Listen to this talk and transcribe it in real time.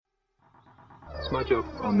It's my job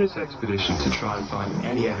on this expedition to try and find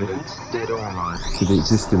any evidence, dead or alive, to the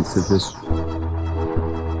existence of this.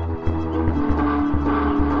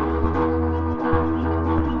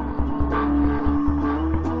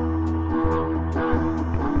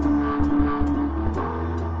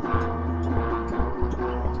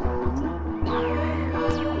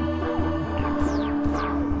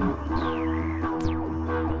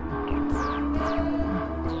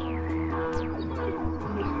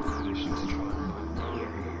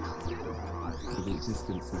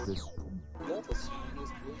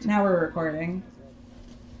 Now we're recording.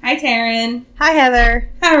 Hi, Taryn. Hi,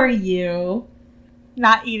 Heather. How are you?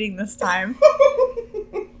 Not eating this time.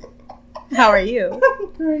 How are you?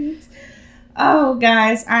 Great. Oh,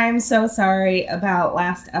 guys, I'm so sorry about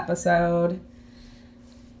last episode.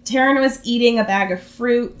 Taryn was eating a bag of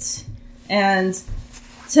fruit, and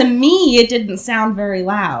to me, it didn't sound very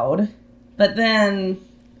loud. But then,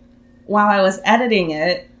 while I was editing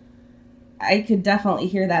it, I could definitely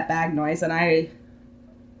hear that bag noise, and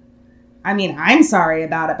I mean, I'm sorry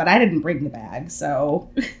about it, but I didn't bring the bag,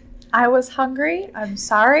 so. I was hungry. I'm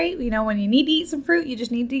sorry. You know, when you need to eat some fruit, you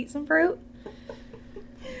just need to eat some fruit.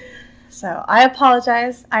 So, I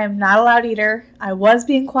apologize. I am not a loud eater. I was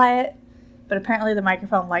being quiet, but apparently the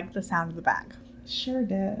microphone liked the sound of the bag. Sure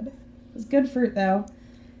did. It was good fruit, though.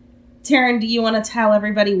 Taryn, do you want to tell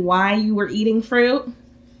everybody why you were eating fruit?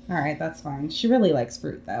 All right, that's fine. She really likes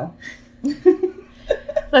fruit, though.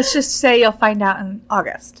 Let's just say you'll find out in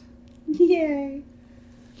August. Yay.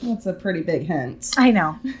 That's a pretty big hint. I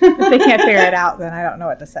know. If they can't figure it out, then I don't know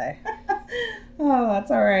what to say. Oh,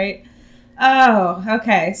 that's all right. Oh,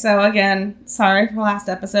 okay. So again, sorry for last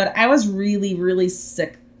episode. I was really, really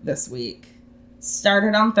sick this week.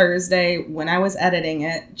 Started on Thursday when I was editing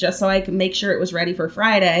it, just so I could make sure it was ready for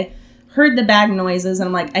Friday. Heard the bag noises, and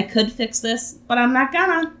I'm like, I could fix this, but I'm not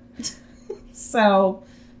gonna. So,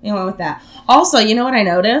 we went with that. Also, you know what I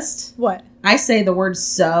noticed? What? I say the word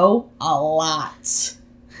so a lot.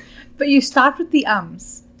 But you stopped with the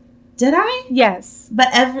ums. Did I? Yes. But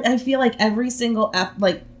I feel like every single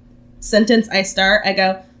sentence I start, I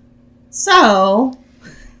go, so.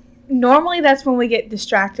 Normally that's when we get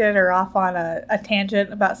distracted or off on a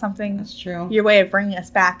tangent about something. That's true. Your way of bringing us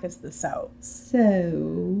back is the so. So.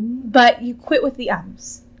 But you quit with the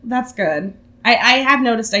ums. That's good. I have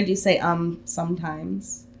noticed I do say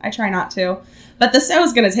sometimes. I try not to. But the so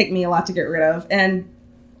is going to take me a lot to get rid of. And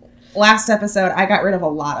last episode, I got rid of a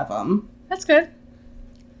lot of them. That's good.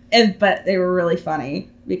 But they were really funny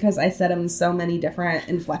because I said them in so many different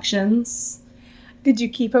inflections. Did you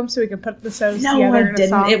keep them so we could put the so's no, together I in a didn't.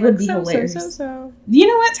 song? It would be hilarious. You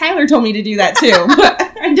know what? Tyler told me to do that too.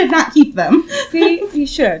 But I did not keep them. See, you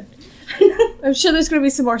should. I'm sure there's going to be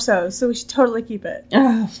some more so's, so we should totally keep it.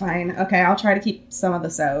 Oh, fine. Okay, I'll try to keep some of the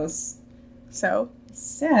so's. So?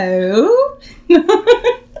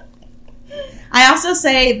 I also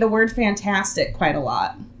say the word fantastic quite a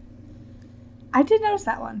lot. I did notice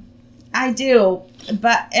that one. I do,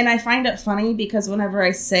 and I find it funny because whenever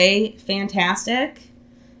I say fantastic,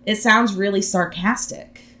 it sounds really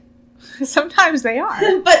sarcastic. Sometimes they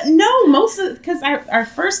are. But no, because our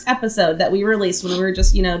first episode that we released when we were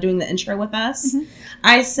just, doing the intro with us, mm-hmm.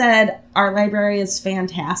 I said our library is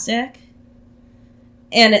fantastic.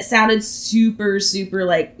 And it sounded super, super,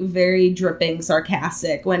 very dripping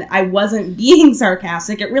sarcastic. When I wasn't being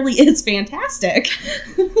sarcastic, it really is fantastic.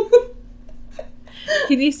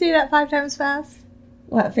 Can you say that 5 times fast?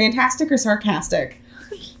 What, fantastic or sarcastic?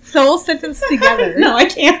 The whole sentence together. No, I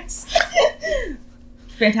can't.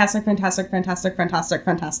 Fantastic, fantastic, fantastic, fantastic,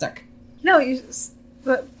 fantastic. No, you...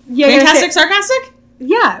 Fantastic, sarcastic?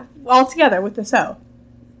 Yeah, all together with the so.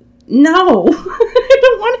 No. I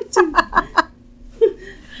don't want it to...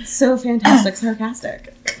 So fantastic,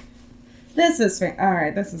 sarcastic. This is all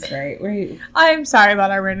right. This is great. I'm sorry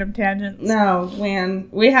about our random tangents. No, man,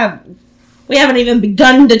 we haven't even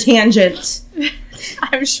begun to tangent.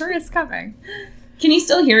 I'm sure it's coming. Can you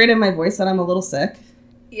still hear it in my voice that I'm a little sick?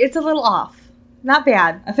 It's a little off. Not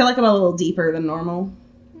bad. I feel like I'm a little deeper than normal.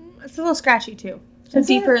 It's a little scratchy too. It's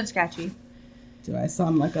deeper and scratchy. Do I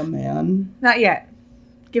sound like a man? Not yet.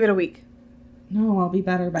 Give it a week. No, I'll be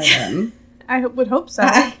better by then. I would hope so.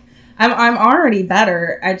 I'm already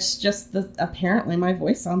better. It's just apparently my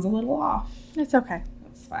voice sounds a little off. It's okay.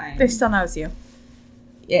 That's fine. They still knows you.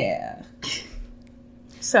 Yeah.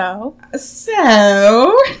 So?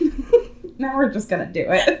 Now we're just gonna do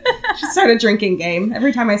it. Just start a drinking game.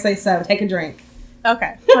 Every time I say so, take a drink.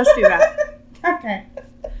 Okay, let's do that. Okay.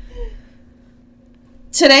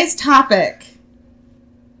 Today's topic.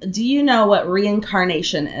 Do you know what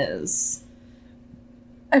reincarnation is?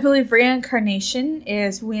 I believe reincarnation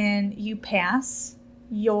is when you pass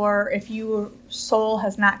if your soul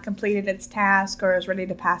has not completed its task or is ready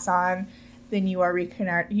to pass on, then you are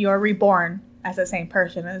reborn as the same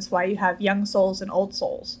person. And that's why you have young souls and old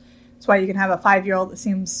souls. That's why you can have a 5-year-old that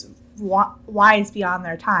seems wise beyond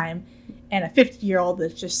their time and a 50-year-old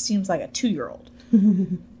that just seems like a 2-year-old.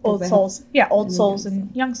 Old souls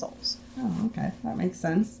and young souls. Oh, okay. That makes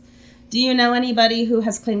sense. Do you know anybody who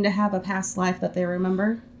has claimed to have a past life that they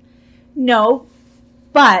remember? No,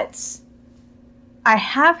 but I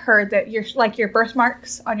have heard that your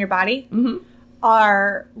birthmarks on your body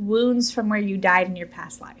are wounds from where you died in your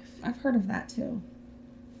past life. I've heard of that too.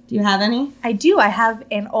 Do you have any? I do. I have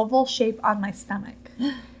an oval shape on my stomach.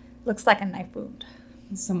 Looks like a knife wound.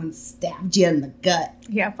 Someone stabbed you in the gut.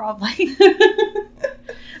 Yeah, probably.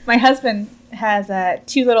 My husband has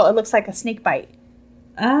it looks like a snake bite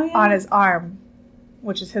on his arm,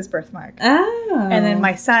 which is his birthmark. Oh. And then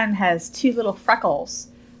my son has 2 little freckles,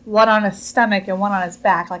 one on his stomach and one on his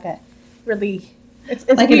back, like a really... It's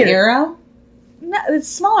like weird. An arrow? No, it's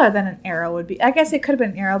smaller than an arrow would be. I guess it could have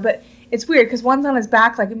been an arrow, but it's weird because one's on his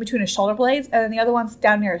back, like in between his shoulder blades, and then the other one's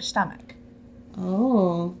down near his stomach.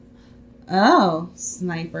 Oh,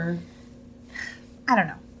 sniper. I don't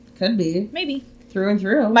know. Could be. Maybe. Through and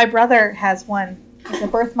through. My brother has one. Has a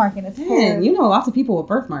birthmark in his hair. You know lots of people with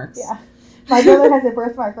birthmarks. Yeah. My brother has a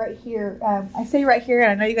birthmark right here. I say right here,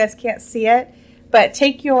 and I know you guys can't see it, but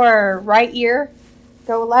take your right ear,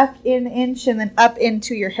 go left in an inch, and then up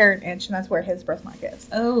into your hair an inch, and that's where his birthmark is.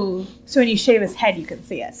 Oh. So when you shave his head, you can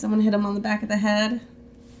see it. Someone hit him on the back of the head?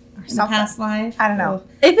 Or in the past life? I don't know.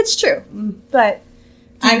 If it's true. But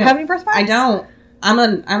do you have any birthmarks? I don't. I'm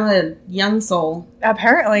a young soul.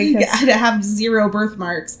 Apparently. I have 0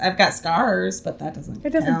 birthmarks. I've got scars, but that doesn't count.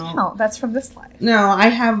 It doesn't count. That's from this life. No, I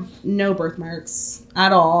have no birthmarks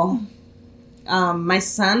at all. My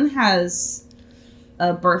son has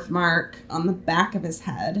a birthmark on the back of his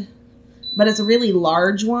head, but it's a really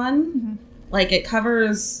large one. Mm-hmm. Like, it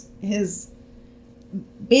covers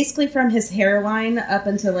basically from his hairline up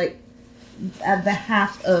into, like, the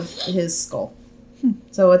half of his skull.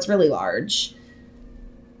 So it's really large.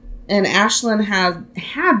 And Ashlyn had,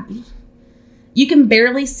 you can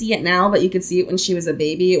barely see it now, but you could see it when she was a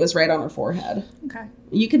baby. It was right on her forehead. Okay.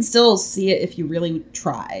 You can still see it if you really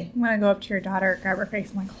try. I'm going to go up to your daughter, grab her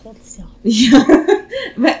face, and like, hold still. Yeah.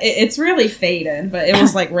 But it's really faded, but it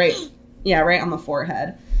was like right on the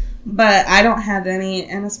forehead. But I don't have any,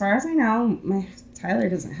 and as far as I know, Tyler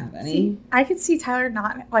doesn't have any. See, I could see Tyler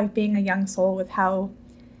not like being a young soul with how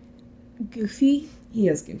goofy he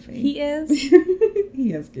is. Goofy. He is.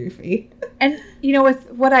 He is goofy. And with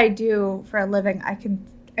what I do for a living,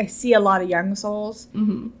 I see a lot of young souls,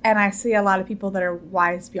 mm-hmm. and I see a lot of people that are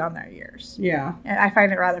wise beyond their years. Yeah. And I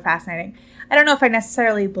find it rather fascinating. I don't know if I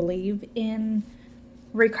necessarily believe in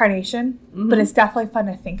reincarnation, mm-hmm. but it's definitely fun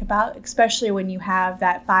to think about, especially when you have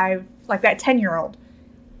that 10-year-old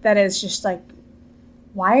that is just like,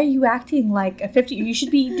 why are you acting like a 50? You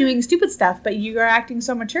should be doing stupid stuff, but you are acting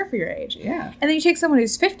so mature for your age. Yeah. And then you take someone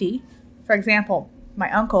who's 50, for example,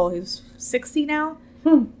 my uncle, who's 60 now,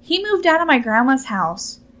 he moved out of my grandma's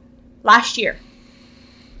house last year.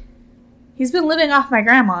 He's been living off my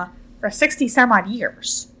grandma for 60 some odd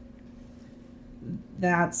years.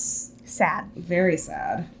 That's sad. Very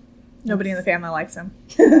sad. Nobody in the family likes him.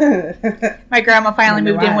 My grandma finally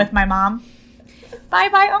moved in with my mom.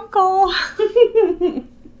 Bye-bye, Uncle.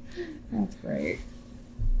 That's great.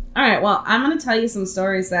 All right, well, I'm going to tell you some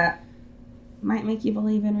stories that might make you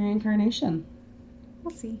believe in reincarnation.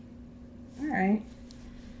 We'll see. All right.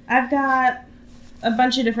 I've got a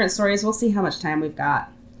bunch of different stories. We'll see how much time we've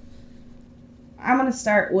got. I'm going to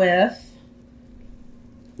start with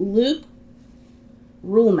Luke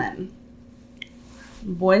Ruhlman.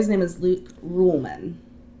 The boy's name is Luke Ruhlman.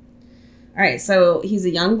 All right, so he's a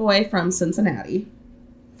young boy from Cincinnati.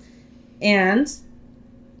 And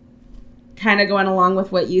kind of going along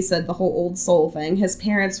with what you said, the whole old soul thing, his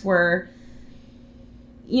parents were,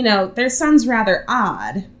 their son's rather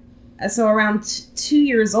odd. So around 2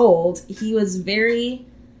 years old, he was very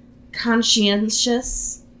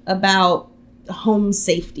conscientious about home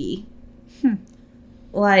safety.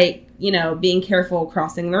 Like, being careful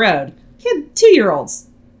crossing the road. Kid, 2-year-olds.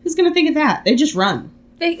 Who's going to think of that? They just run.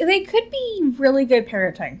 They could be really good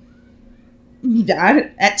parenting.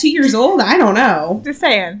 At 2 years old, I don't know. Just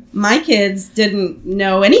saying. My kids didn't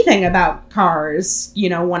know anything about cars,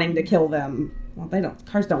 wanting to kill them. Well,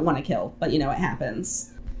 cars don't want to kill, but, it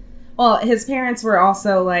happens. Well, his parents were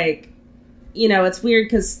also like, it's weird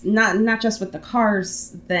because not just with the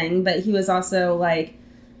cars thing, but he was also like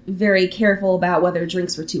very careful about whether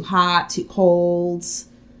drinks were too hot, too cold.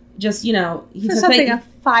 just, he For something a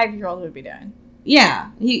 5-year-old would be doing. Yeah,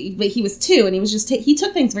 but he was 2, and he was just he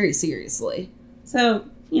took things very seriously. So,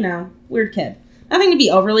 weird kid. Nothing to be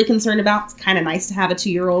overly concerned about. It's kind of nice to have a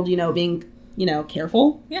 2-year-old, being,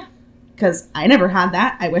 careful. Yeah. Because I never had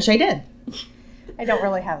that. I wish I did. I don't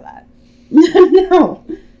really have that.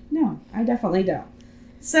 No, I definitely don't.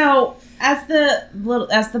 So, as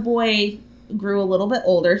the boy grew a little bit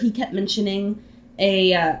older, he kept mentioning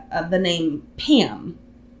the name Pam.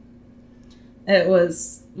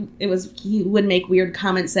 He would make weird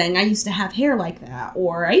comments saying, I used to have hair like that,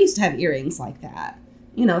 or I used to have earrings like that.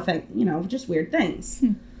 Just weird things.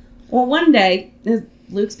 Well, one day,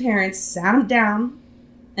 Luke's parents sat him down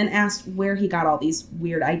and asked where he got all these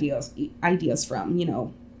weird ideas from.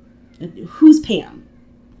 Who's Pam?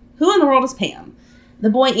 Who in the world is Pam? The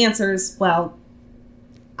boy answers, well,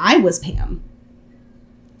 I was Pam.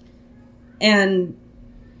 And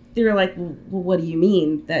they're like, well, what do you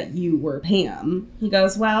mean that you were Pam? He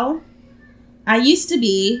goes, well, I used to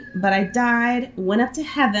be, but I died, went up to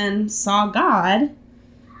heaven, saw God,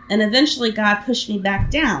 and eventually God pushed me back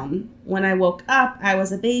down. When I woke up, I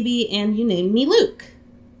was a baby, and you named me Luke.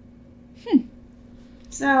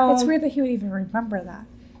 So it's weird that he would even remember that.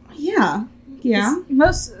 Yeah.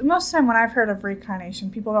 Most of the time when I've heard of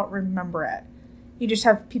reincarnation, people don't remember it. You just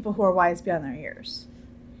have people who are wise beyond their years.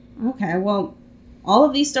 Okay, well, all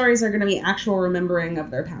of these stories are going to be actual remembering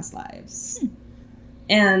of their past lives.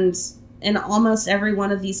 And in almost every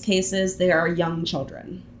one of these cases, they are young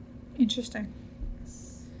children. Interesting.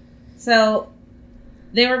 So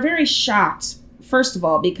they were very shocked, first of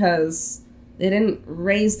all, because they didn't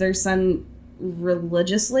raise their son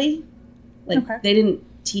religiously. They didn't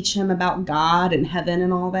teach him about God and heaven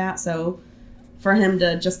and all that. So for him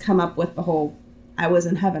to just come up with the whole, I was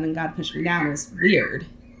in heaven and God pushed me down, was weird.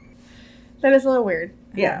 That is a little weird.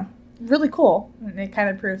 Yeah. Really cool. And it kind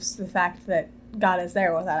of proves the fact that God is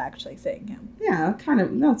there without actually seeing him. Yeah,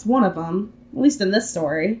 that's one of them. At least in this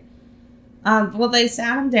story. Well, they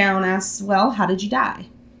sat him down, asked, well, how did you die?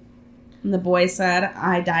 And the boy said,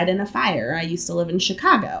 I died in a fire. I used to live in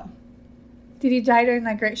Chicago. Did he die during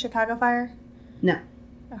that Great Chicago Fire? No.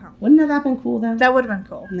 Uh-huh. Wouldn't have that been cool, though? That would have been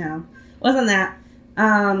cool. No. Wasn't that.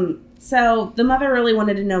 So the mother really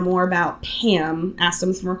wanted to know more about Pam, asked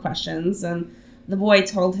him some more questions, and the boy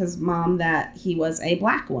told his mom that he was a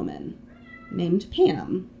black woman named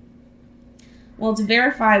Pam. Well, to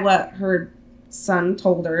verify what her son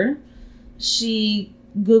told her, she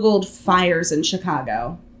Googled fires in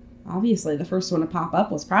Chicago. Obviously, the first one to pop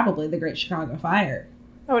up was probably the Great Chicago Fire.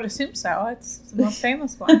 I would assume so. It's the most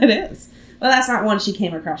famous one. It is. Well, that's not one she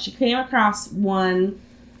came across. She came across one.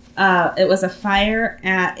 It was a fire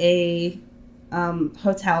at a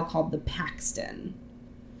hotel called the Paxton.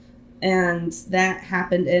 And that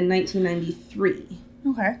happened in 1993.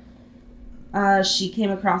 Okay. She came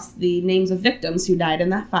across the names of victims who died in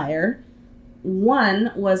that fire.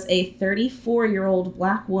 One was a 34-year-old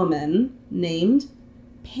black woman named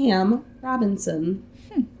Pam Robinson.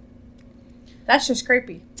 That's just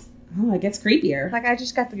creepy. Oh, it gets creepier. I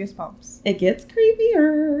just got the goosebumps. It gets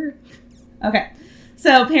creepier. Okay.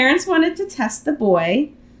 So parents wanted to test the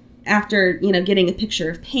boy after, getting a picture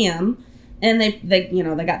of Pam. And they got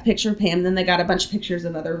the picture of Pam. Then they got a bunch of pictures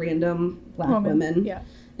of other random black women. Yeah.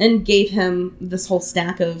 And gave him this whole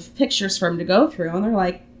stack of pictures for him to go through. And they're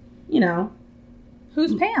like,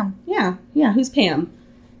 who's Pam? Yeah, who's Pam?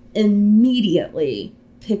 Immediately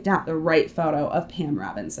picked out the right photo of Pam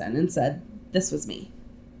Robinson and said, this was me.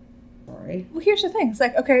 Sorry. Well, here's the thing. It's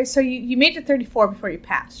okay, so you made it 34 before you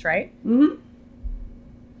passed, right? Mm-hmm.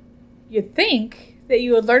 You'd think that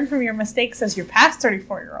you would learn from your mistakes as your past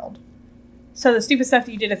 34-year-old. So the stupid stuff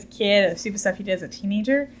that you did as a kid, or the stupid stuff you did as a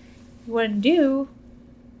teenager, you wouldn't do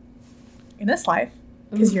in this life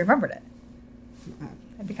because you remembered it.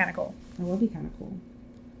 That'd be kind of cool. That would be kind of cool.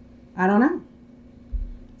 I don't know.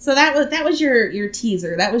 So that was your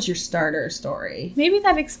teaser. That was your starter story. Maybe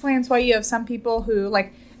that explains why you have some people who,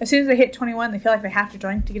 as soon as they hit 21, they feel like they have to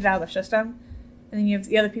drink to get it out of their system. And then you have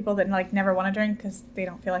the other people that, never want to drink because they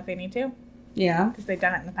don't feel like they need to. Yeah. Because they've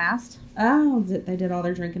done it in the past. Oh, they did all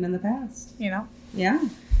their drinking in the past. Yeah.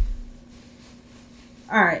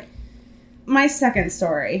 All right. My second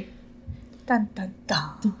story. Dun, dun,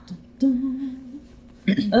 dun. Dun, dun, dun.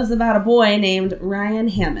 It was about a boy named Ryan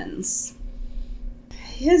Hammonds.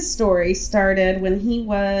 His story started when he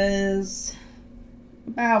was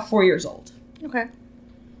about 4 years old. Okay.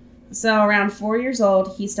 So around 4 years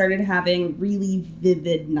old, he started having really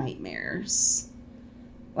vivid nightmares.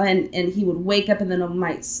 And he would wake up in the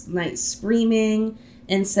night screaming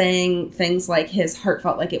and saying things like his heart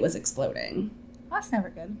felt like it was exploding. That's never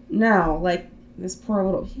good. No, This poor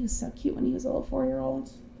little, he was so cute when he was a little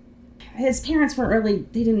 4-year-old. His parents they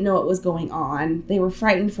didn't know what was going on. They were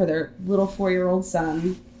frightened for their little 4-year-old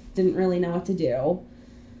son. Didn't really know what to do.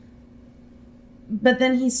 But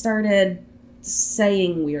then he started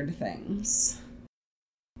saying weird things.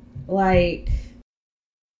 Like...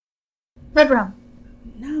 Red rum.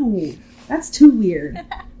 No, that's too weird.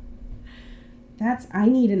 I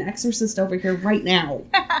need an exorcist over here right now.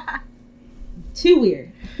 Too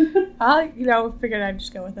weird. Figured I'd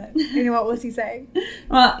just go with it. And what was he saying?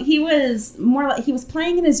 Well, he was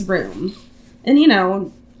playing in his room.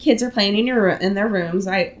 And, kids are playing in their rooms.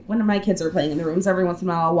 One of my kids are playing in the rooms. Every once in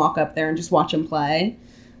a while, I'll walk up there and just watch them play.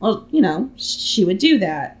 Well, she would do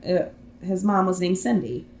that. His mom was named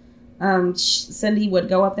Cindy. Cindy would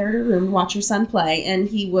go up there to her room and watch her son play, and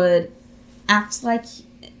he would act like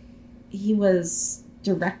he was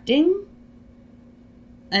directing.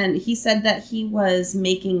 And he said that he was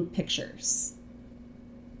making pictures.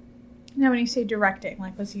 Now, when you say directing,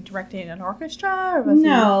 like, was he directing an orchestra? Or was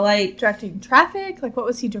he directing traffic? Like, what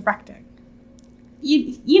was he directing?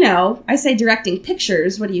 I say directing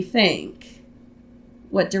pictures. What do you think?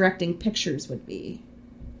 What directing pictures would be?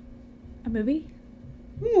 A movie?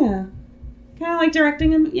 Yeah. Kind of like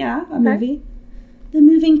directing a movie. The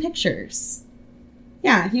moving pictures.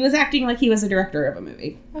 Yeah, he was acting like he was a director of a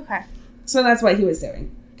movie. Okay. So that's what he was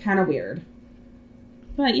doing. Kind of weird.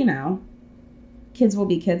 But, kids will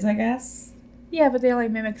be kids, I guess. Yeah, but they only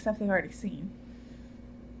mimic stuff they've already seen.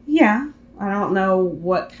 Yeah. I don't know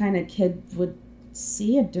what kind of kid would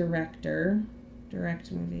see a director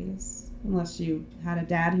direct movies. Unless you had a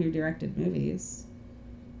dad who directed movies.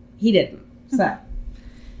 He didn't. So.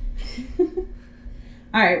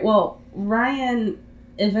 All right. Well, Ryan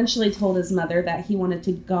eventually told his mother that he wanted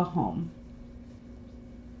to go home.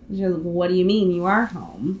 She's like, what do you mean you are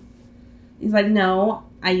home? He's like, no,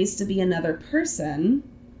 I used to be another person,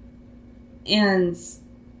 and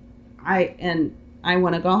I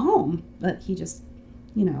want to go home. But he just,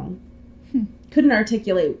 couldn't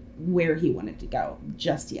articulate where he wanted to go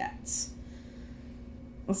just yet.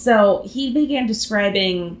 So he began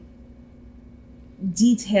describing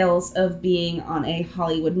details of being on a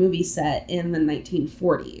Hollywood movie set in the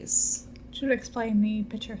 1940s. Should explain the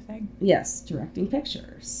picture thing. Yes, directing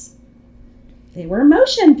pictures. They were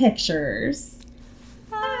motion pictures.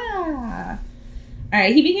 All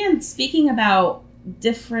right, he began speaking about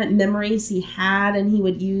different memories he had, and he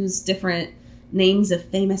would use different names of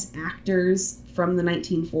famous actors from the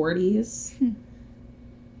 1940s.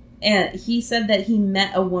 And he said that he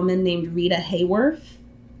met a woman named Rita Hayworth,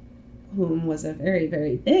 whom was a very,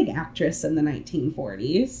 very big actress in the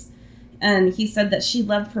 1940s. And he said that she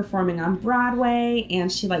loved performing on Broadway,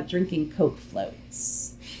 and she liked drinking Coke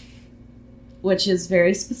floats, which is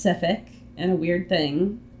very specific and a weird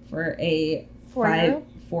thing for a 4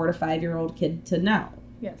 to 5 year old kid to know.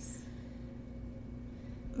 Yes.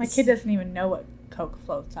 My kid doesn't even know what Coke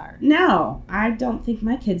floats are. No, I don't think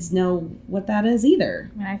my kids know what that is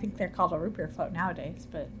either. I mean, I think they're called a root beer float nowadays,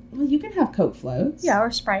 but... Well, you can have Coke floats. Yeah,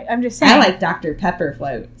 or Sprite. I'm just saying. I like Dr. Pepper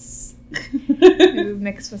floats. Maybe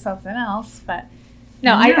mixed with something else, but...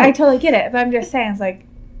 No, I totally get it, but I'm just saying, it's like,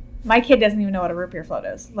 my kid doesn't even know what a root beer float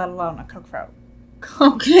is, let alone a Coke float.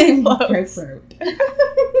 Coke float.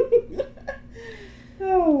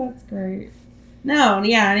 Oh, that's great. No,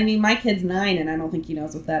 yeah, I mean, my kid's 9, and I don't think he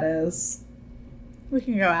knows what that is. We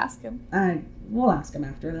can go ask him. We'll ask him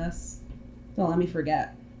after this. Don't let me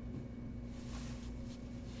forget.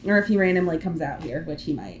 Or if he randomly comes out here, which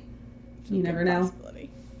he might. You never know.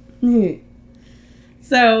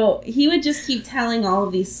 So he would just keep telling all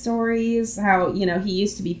of these stories, how, he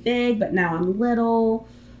used to be big, but now I'm little,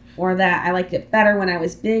 or that I liked it better when I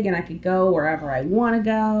was big and I could go wherever I want to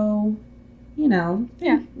go.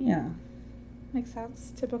 Yeah. Yeah. Makes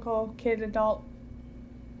sense. Typical kid, adult.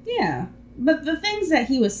 Yeah. But the things that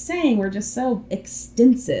he was saying were just so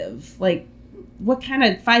extensive. Like, what kind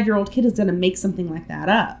of 5-year-old kid is going to make something like that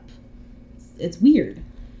up? It's weird.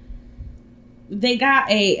 They got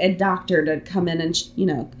a doctor to come in and,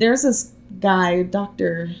 there's this guy,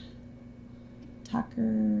 Dr.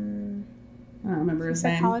 Tucker. I don't remember his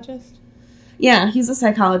name. Psychologist? Yeah, he's a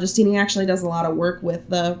psychologist, and he actually does a lot of work with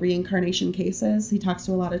the reincarnation cases. He talks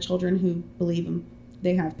to a lot of children who believe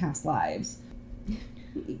they have past lives.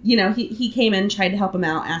 He came in, tried to help him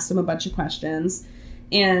out, asked him a bunch of questions,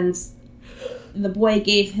 and the boy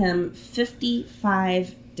gave him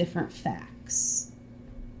 55 different facts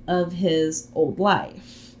of his old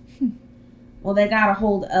life. Well, they got a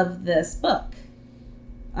hold of this book.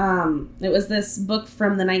 It was this book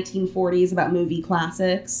from the 1940s about movie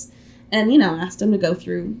classics, and, asked him to go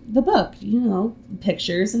through the book,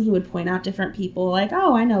 pictures, and he would point out different people like,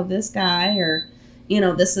 oh, I know this guy, or,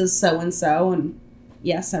 this is so-and-so, and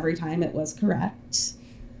yes, every time it was correct.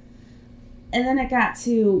 And then it got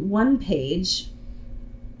to one page.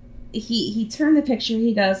 He turned the picture,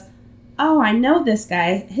 he goes, oh, I know this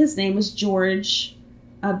guy. His name was George.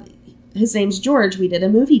 His name's George. We did a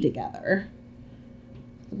movie together.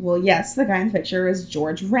 Well, yes, the guy in the picture is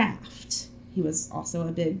George Raft. He was also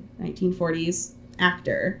a big 1940s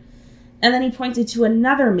actor. And then he pointed to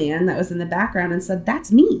another man that was in the background and said,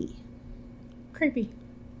 that's me. Creepy.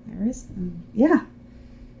 There is, yeah.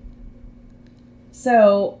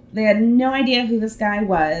 So they had no idea who this guy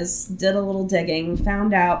was, did a little digging,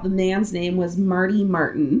 found out the man's name was Marty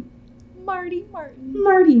Martin. Marty Martin.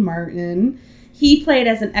 Marty Martin. He played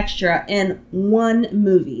as an extra in one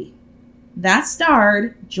movie. That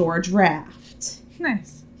starred George Raft.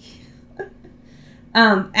 Nice.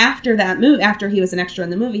 After that movie, after he was an extra in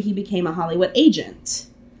the movie, he became a Hollywood agent.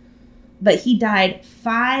 But he died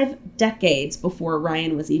 5 decades before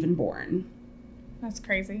Ryan was even born. That's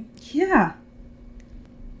crazy. Yeah.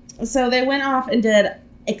 So they went off and did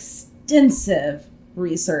extensive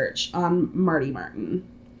research on Marty Martin.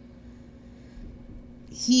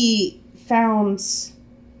 He contacted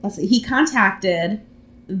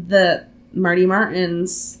the Marty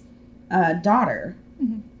Martin's daughter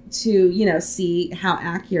to, see how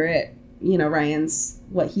accurate, Ryan's,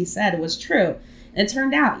 what he said was true. And it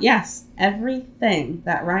turned out, yes, everything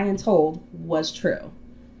that Ryan told was true,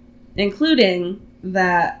 including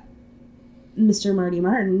that Mr. Marty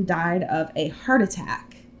Martin died of a heart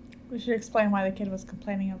attack. We should explain why the kid was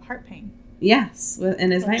complaining of heart pain. Yes,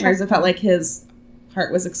 in his nightmares, it felt like his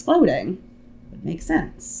heart was exploding. Would make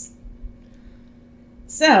sense.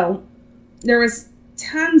 So, there was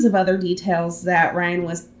tons of other details that Ryan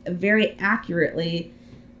was very accurately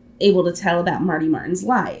able to tell about Marty Martin's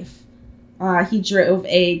life. He drove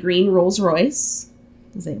a green Rolls Royce.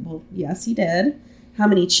 Yes, he did. How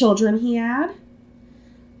many children he had.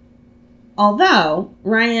 Although,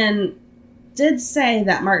 Ryan did say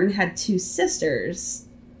that Martin had 2 sisters.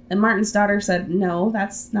 And Martin's daughter said, no,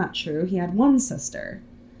 that's not true. He had 1 sister.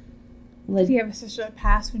 Did he have a sister that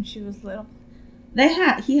passed when she was little?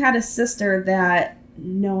 He had a sister that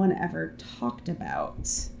no one ever talked about.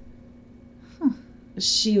 Huh.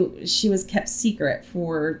 She was kept secret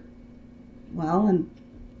for, and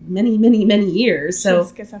many, many, many years. So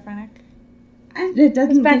she's schizophrenic? It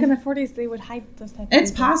doesn't. Back in the 40s, they would hide those types of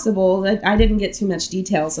It's people. possible. That I didn't get too much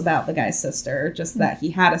details about the guy's sister, just that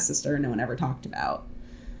he had a sister no one ever talked about.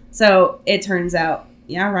 So it turns out,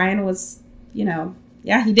 Ryan was, he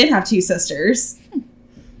did have 2 sisters.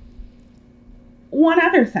 One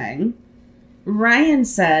other thing, Ryan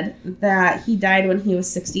said that he died when he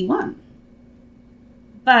was 61.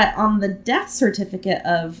 But on the death certificate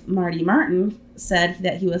of Marty Martin said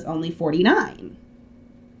that he was only 49.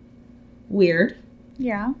 Weird.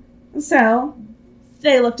 Yeah. So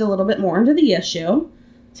they looked a little bit more into the issue.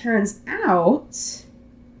 Turns out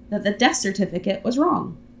that the death certificate was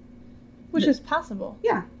wrong. Which is possible.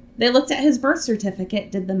 Yeah. They looked at his birth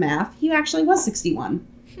certificate, did the math. He actually was 61.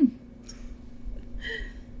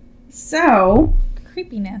 So.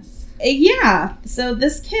 Creepiness. Yeah. So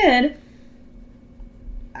this kid,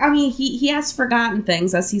 he has forgotten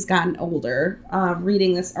things as he's gotten older.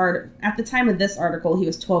 Reading this at the time of this article, he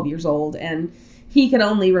was 12 years old, and he could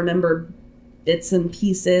only remember bits and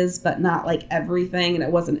pieces, but not like everything,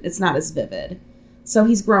 and it's not as vivid. So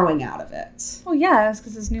he's growing out of it. Well, yeah, that's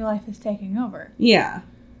because his new life is taking over. Yeah.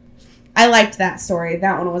 I liked that story.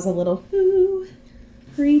 That one was a little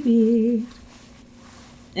creepy.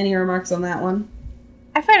 Any remarks on that one?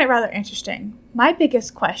 I find it rather interesting. My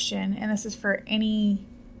biggest question, and this is for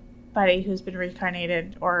anybody who's been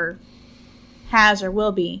reincarnated or has or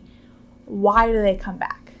will be, why do they come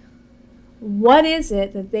back? What is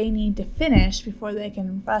it that they need to finish before they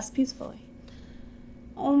can rest peacefully?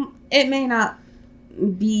 It may not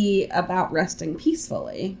be about resting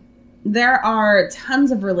peacefully. There are tons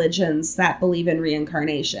of religions that believe in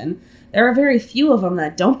reincarnation. There are very few of them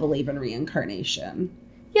that don't believe in reincarnation.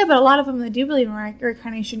 Yeah, but a lot of them that do believe in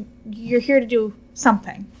reincarnation, you're here to do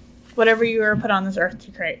something. Whatever you were put on this earth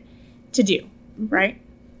to do, right?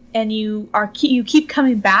 And you keep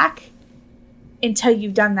coming back until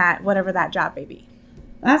you've done that, whatever that job may be.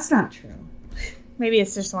 That's not true. Maybe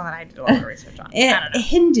it's just the one that I did a lot of research on. I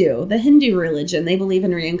don't know. The Hindu religion, they believe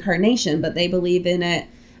in reincarnation, but they believe in it.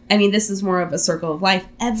 This is more of a circle of life.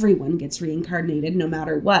 Everyone gets reincarnated no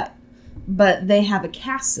matter what. But they have a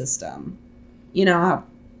caste system. You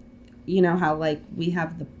know how like we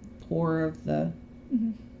have the poor of the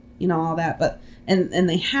all that. But and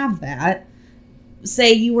they have that.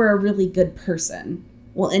 Say you were a really good person.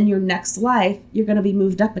 Well, in your next life, you're going to be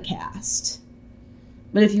moved up a caste.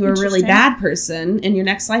 But if you were a really bad person, in your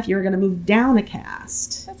next life, you're going to move down a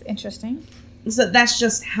caste. That's interesting. So that's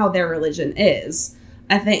just how their religion is.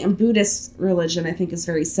 I think Buddhist religion, I think, is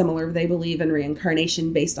very similar. They believe in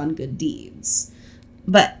reincarnation based on good deeds.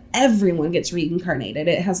 But everyone gets reincarnated.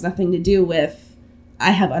 It has nothing to do with,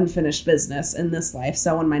 I have unfinished business in this life,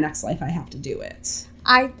 so in my next life I have to do it.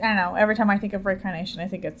 I don't know. Every time I think of reincarnation, I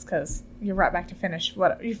think it's because you're right back to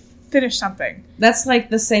you finish something. That's like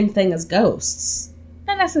the same thing as ghosts.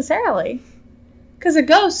 Not necessarily. Because a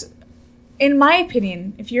ghost, in my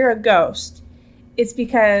opinion, if you're a ghost, it's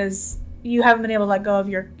because you haven't been able to let go of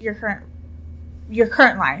your current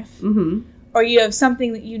life. Mm-hmm. Or you have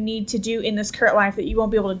something that you need to do in this current life that you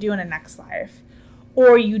won't be able to do in the next life.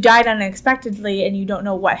 Or you died unexpectedly and you don't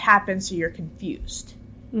know what happened, so you're confused.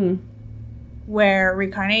 Where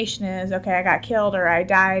reincarnation is, okay, I got killed or I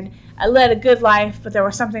died. I led a good life, but there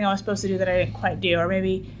was something I was supposed to do that I didn't quite do. Or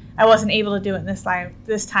maybe I wasn't able to do it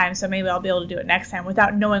this time, so maybe I'll be able to do it next time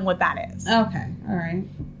without knowing what that is. Okay, all right.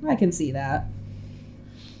 I can see that.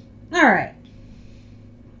 All right.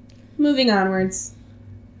 Moving onwards.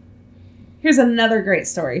 Here's another great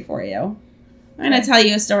story for you. I'm going to tell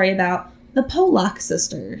you a story about the Pollock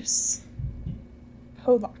sisters.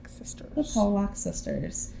 Pollock sisters. The Pollock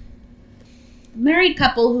sisters. A married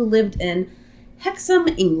couple who lived in Hexham,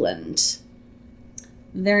 England.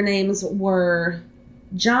 Their names were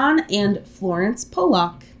John and Florence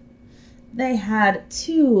Pollock. They had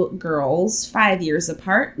 2 girls, 5 years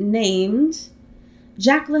apart, named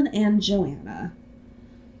Jacqueline and Joanna.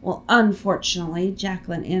 Well, unfortunately,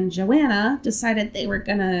 Jacqueline and Joanna decided they were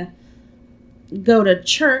going to go to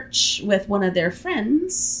church with one of their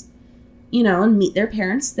friends, and meet their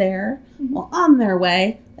parents there. Mm-hmm. Well, on their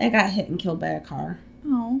way, they got hit and killed by a car.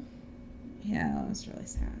 Oh. Yeah, that was really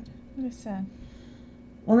sad. That is sad.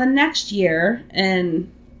 Well, the next year,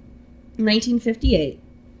 in 1958,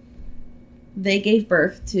 they gave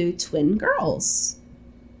birth to twin girls.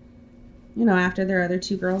 After their other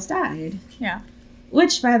 2 girls died. Yeah.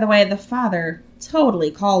 Which, by the way, the father totally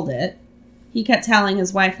called it. He kept telling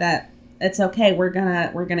his wife that it's okay, we're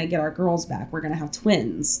gonna get our girls back. We're gonna have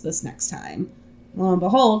twins this next time. Lo and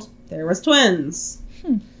behold, there was twins.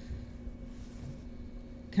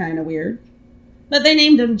 Kind of weird. But they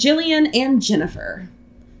named them Jillian and Jennifer.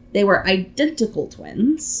 They were identical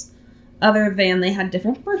twins, other than they had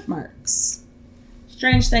different birthmarks.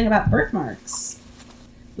 Strange thing about birthmarks.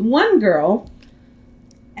 One girl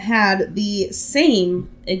had the same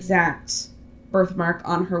exact birthmark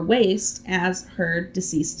on her waist as her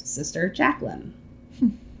deceased sister, Jacqueline.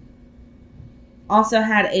 Also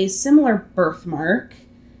had a similar birthmark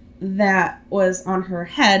that was on her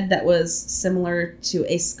head that was similar to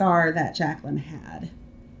a scar that Jacqueline had.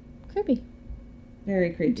 Creepy.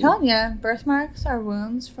 Very creepy. I'm telling you, birthmarks are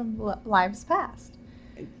wounds from lives past.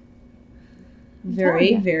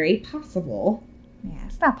 Very, very possible. Yeah,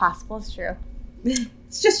 it's not possible. It's true.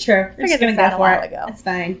 It's just true. We're just going to go for it. It's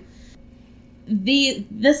fine.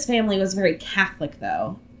 This family was very Catholic,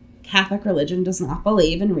 though. Catholic religion does not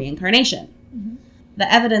believe in reincarnation. Mm-hmm.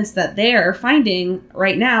 The evidence that they're finding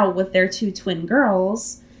right now with their 2 twin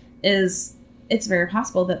girls is it's very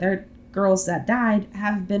possible that their girls that died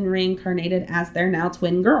have been reincarnated as their now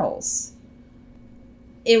twin girls.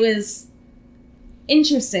 It was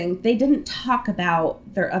interesting. They didn't talk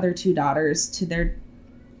about their other 2 daughters to their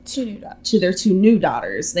 2 new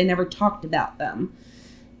daughters. They never talked about them.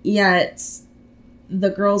 Yet the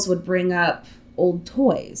girls would bring up old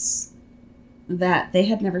toys that they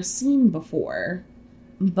had never seen before,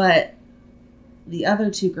 but the other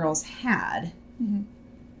 2 girls had. Mm-hmm.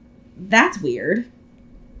 That's weird.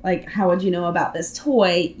 Like, how would you know about this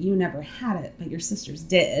toy? You never had it, but your sisters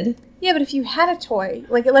did. Yeah, but if you had a toy,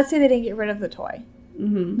 like, let's say they didn't get rid of the toy,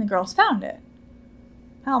 mm-hmm. and the girls found it.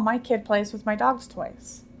 Oh, my kid plays with my dog's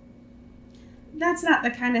toys. That's not the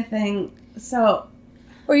kind of thing. So,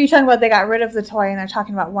 or are you talking about they got rid of the toy and they're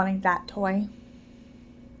talking about wanting that toy?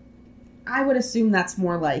 I would assume that's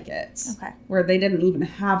more like it. Okay. Where they didn't even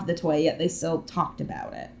have the toy, yet they still talked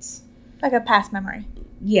about it. Like a past memory.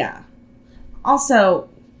 Yeah. Also,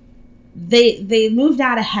 they moved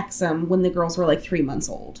out of Hexham when the girls were like 3 months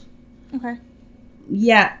old. Okay.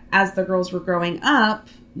 Yet, as the girls were growing up,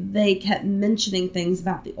 they kept mentioning things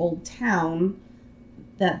about the old town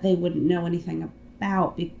that they wouldn't know anything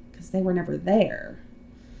about because they were never there.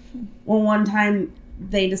 Well, one time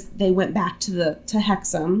they went back to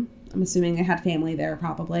Hexham. I'm assuming they had family there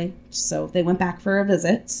probably. So they went back for a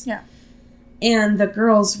visit. Yeah. And the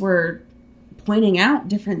girls were pointing out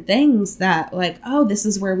different things that, like, oh, this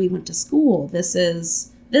is where we went to school. This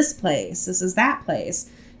is this place. This is that place.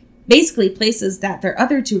 Basically places that their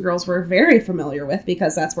other two girls were very familiar with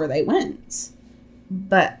because that's where they went.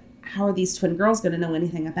 But how are these twin girls going to know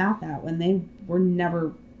anything about that when they were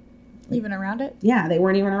never... Even around it? Yeah, they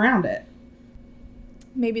weren't even around it.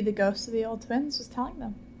 Maybe the ghost of the old twins was telling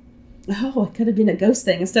them. Oh, it could have been a ghost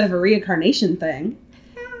thing instead of a reincarnation thing.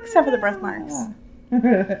 Except for the birthmarks. I'm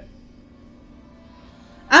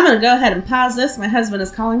going to go ahead and pause this. My husband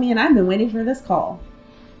is calling me, and I've been waiting for this call.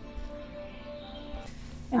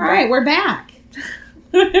 All right, we're back.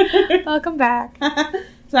 Welcome back.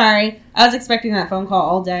 Sorry, I was expecting that phone call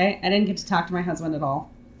all day. I didn't get to talk to my husband at all.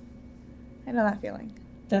 I know that feeling.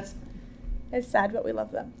 It's sad, but we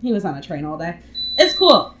love them. He was on a train all day. It's cool.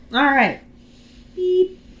 All right.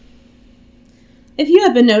 Beep. If you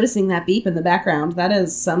have been noticing that beep in the background, that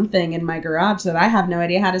is something in my garage that I have no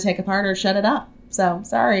idea how to take apart or shut it up. So,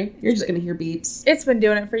 sorry. You're just going to hear beeps. It's been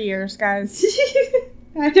doing it for years, guys.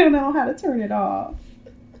 I don't know how to turn it off.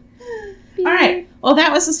 Beep. All right. Well,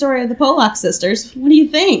 that was the story of the Pollock sisters. What do you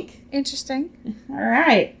think? Interesting. All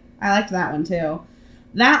right. I liked that one, too.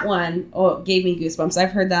 That one gave me goosebumps.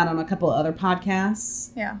 I've heard that on a couple of other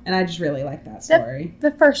podcasts. Yeah. And I just really like that story.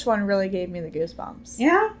 The first one really gave me the goosebumps.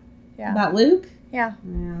 Yeah? Yeah. About Luke? Yeah.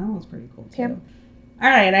 Yeah, that was pretty cool, too. Tim? All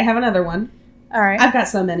right. I have another one. All right. I've got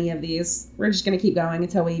so many of these. We're just going to keep going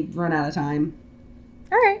until we run out of time.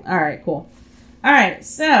 All right. All right, cool. All right,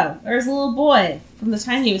 so there's a little boy. From the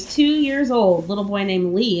time he was 2 years old, little boy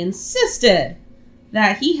named Lee insisted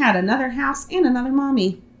that he had another house and another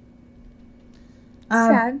mommy.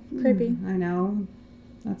 Sad. Creepy. I know.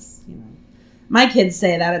 That's, my kids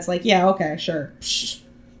say that. It's like, yeah, okay, sure.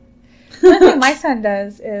 One thing my son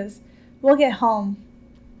does is we'll get home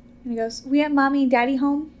and he goes, we have mommy and daddy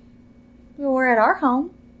home? Well, we're at our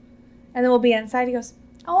home. And then we'll be inside. He goes,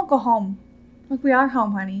 I won't go home. Like, we are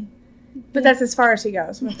home, honey. But that's as far as he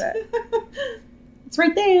goes with it. It's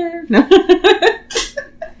right there.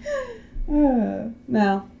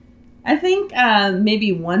 No. I think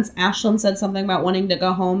maybe once Ashlyn said something about wanting to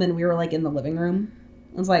go home and we were like in the living room.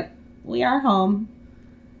 I was like, we are home.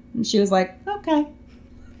 And she was like, okay.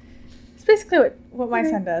 It's basically what my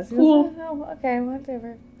son does. He Cool. goes, oh, okay,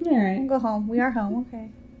 whatever. All right. I'll go home. We are home. Okay.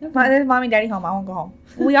 Okay. Mommy and daddy home. I won't go home.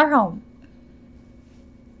 We are home.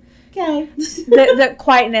 Okay. The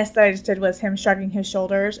quietness that I just did was him shrugging his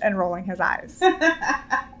shoulders and rolling his eyes.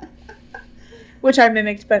 Which I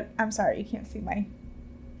mimicked, but I'm sorry, you can't see my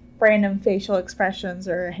random facial expressions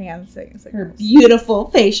or hand signals. Her beautiful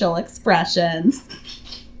facial expressions.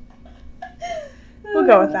 We'll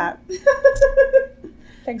go with that.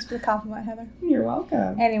 Thanks for the compliment, Heather. You're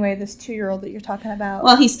welcome. Anyway, this 2-year-old that you're talking about.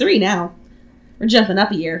 Well, he's 3 now. We're jumping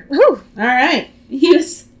up a year. Whew. All right. He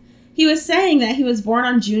was saying that he was born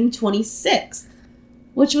on June 26th,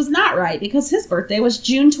 which was not right because his birthday was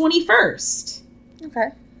June 21st. Okay.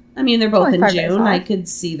 I mean, they're both Only in 5 days June. off. I could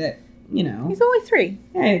see that, He's only 3.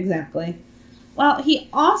 Yeah, exactly. Well, he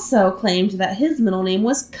also claimed that his middle name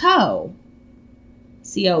was Coe.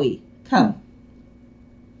 C-O-E. Coe.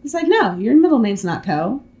 He's like, no, your middle name's not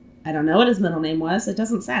Coe. I don't know what his middle name was. It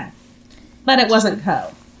doesn't say. But it wasn't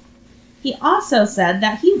Coe. He also said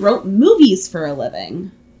that he wrote movies for a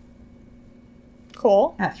living.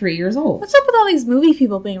 Cool. At 3 years old. What's up with all these movie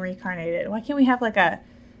people being reincarnated? Why can't we have like a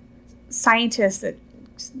scientist that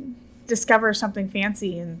discovers something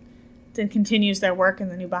fancy and then continues their work in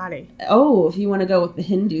the new body? Oh, if you want to go with the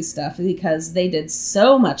Hindu stuff, because they did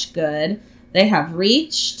so much good, they have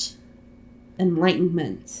reached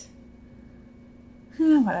enlightenment.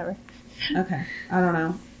 Whatever. Okay, I don't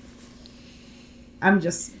know. I'm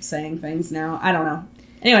just saying things now. I don't know.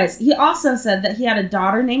 Anyways, he also said that he had a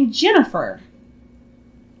daughter named Jennifer.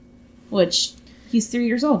 Which, he's 3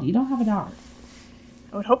 years old. You don't have a daughter.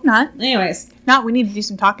 I would hope not. Anyways. Not, we need to do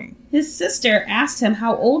some talking. His sister asked him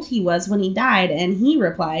how old he was when he died, and he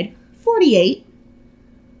replied, 48.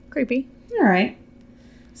 Creepy. All right.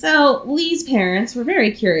 So, Lee's parents were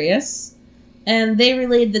very curious, and they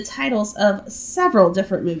relayed the titles of several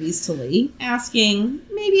different movies to Lee, asking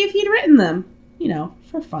maybe if he'd written them,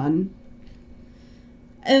 for fun.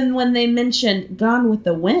 And when they mentioned Gone with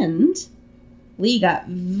the Wind, Lee got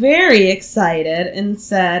very excited and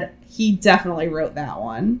said he definitely wrote that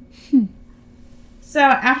one. So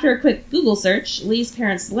after a quick Google search, Lee's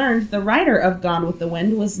parents learned the writer of Gone with the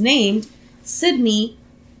Wind was named Sidney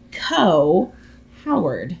Coe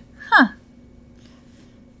Howard. Huh.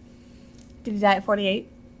 Did he die at 48?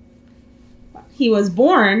 He was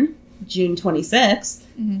born June 26th.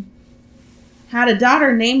 Mm-hmm. Had a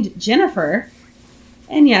daughter named Jennifer.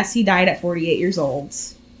 And yes, he died at 48 years old.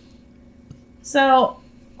 So,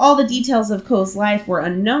 all the details of Ko's life were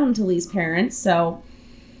unknown to Lee's parents, so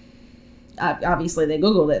obviously they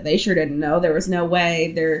Googled it. They sure didn't know. There was no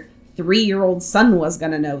way their 3-year-old son was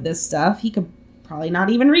going to know this stuff. He could probably not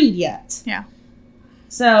even read yet. Yeah.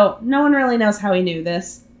 So, no one really knows how he knew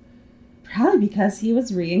this. Probably because he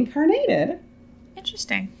was reincarnated.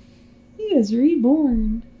 Interesting. He was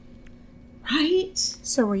reborn. Right?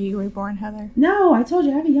 So were you reborn, Heather? No, I told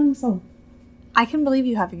you I have a young soul. I can believe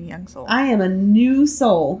you having a young soul. I am a new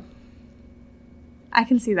soul. I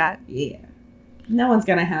can see that. Yeah. No one's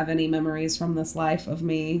going to have any memories from this life of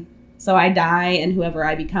me. So I die, and whoever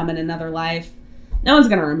I become in another life, no one's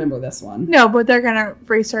going to remember this one. No, but they're going to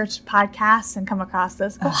research podcasts and come across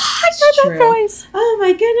this. Oh, I that's heard that voice. Oh,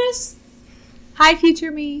 my goodness. Hi,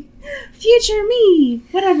 future me. Future me.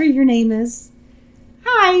 Whatever your name is.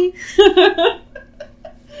 Hi.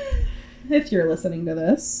 If you're listening to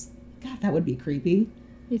this. God, that would be creepy.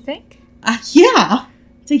 You think? Yeah.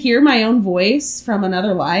 To hear my own voice from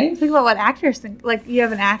another life. Think about what actors think. Like, you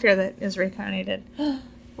have an actor that is reincarnated.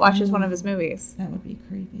 Watches one of his movies. That would be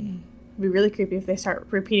creepy. It'd be really creepy if they start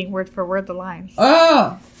repeating word for word the lines.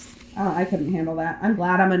 Oh, I couldn't handle that. I'm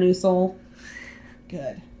glad I'm a new soul.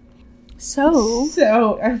 Good. So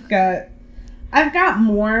I've got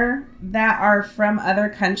more that are from other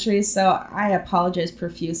countries, so I apologize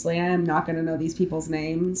profusely. I am not going to know these people's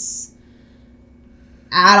names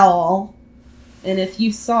at all. And if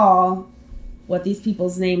you saw what these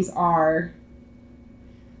people's names are,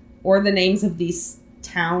 or the names of these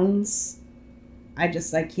towns, I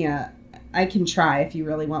can't. I can try if you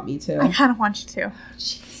really want me to. I kind of want you to. Oh,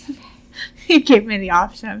 jeez, okay. You gave me the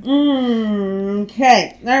option.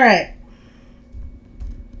 Okay, all right.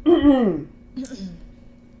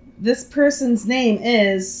 This person's name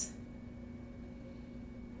is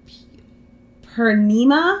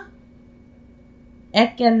Purnima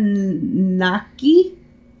Ekanaki.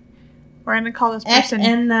 We're going to call this person...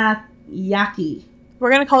 Ekanaki. We're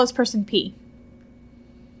going to call this person P.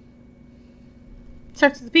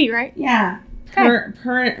 Starts with a P, right? Yeah. Okay.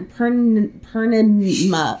 Purnima.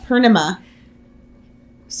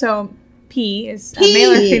 So, P is a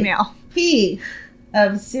male or female? P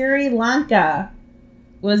of Sri Lanka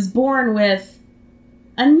was born with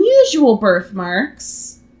unusual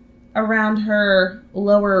birthmarks around her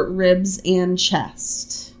lower ribs and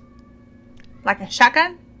chest. Like a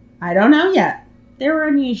shotgun? I don't know yet. They were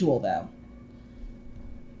unusual, though.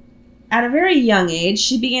 At a very young age,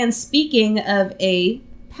 she began speaking of a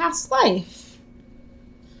past life.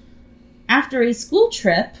 After a school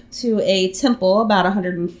trip to a temple about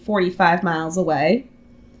 145 miles away,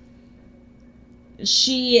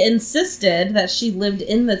 she insisted that she lived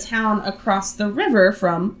in the town across the river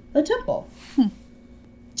from the temple.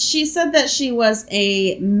 She said that she was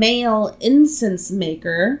a male incense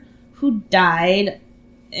maker who died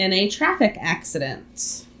in a traffic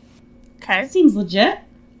accident. Okay. Seems legit.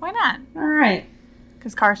 Why not? All right.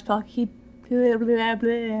 Because cars kill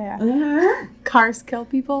Cars kill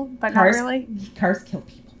people, but Cars, not really. Cars kill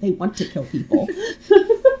people. They want to kill people.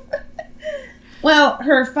 Well,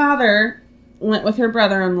 her father went with her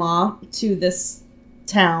brother-in-law to this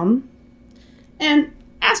town and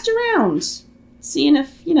asked around, seeing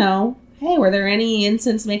if, hey, were there any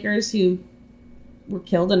incense makers who were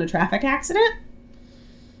killed in a traffic accident?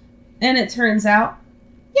 And it turns out,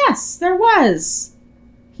 yes, there was.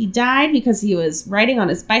 He died because he was riding on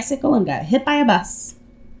his bicycle and got hit by a bus.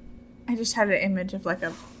 I just had an image of like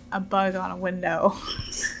a bug on a window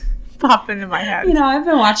pop into my head. I've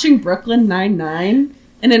been watching Brooklyn Nine-Nine,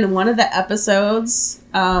 and in one of the episodes,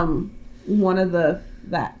 one of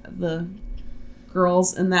the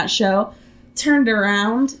girls in that show turned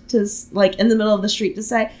around to, like, in the middle of the street to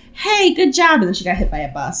say, "Hey, good job," and then she got hit by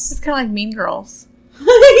a bus. It's kind of like Mean Girls.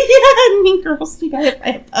 Yeah, Mean Girls. She got hit by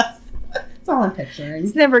a bus. That's all I'm picturing.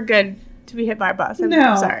 It's never good to be hit by a bus. I'm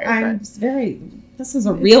sorry. This is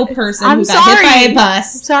a real person who got hit by a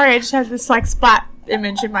bus. I'm sorry, I just had this like spot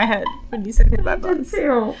image in my head when you said hit by a bus.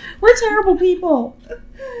 Too. We're terrible people.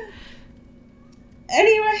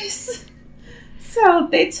 Anyways, so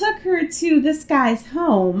they took her to this guy's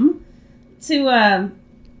home to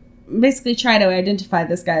basically try to identify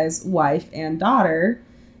this guy's wife and daughter,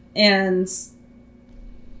 and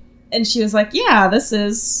she was like, "Yeah, this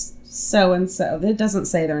is so-and-so." It doesn't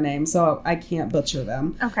say their name, so I can't butcher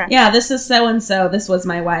them. Okay. "Yeah, this is so-and-so. This was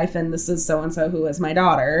my wife, and this is so-and-so who is my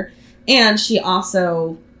daughter." And she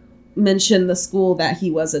also mentioned the school that he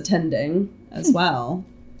was attending as well.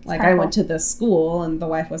 Like, I went to this school, and the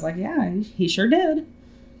wife was like, "Yeah, he sure did."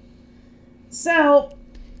 So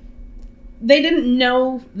they didn't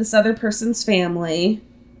know this other person's family.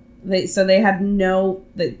 They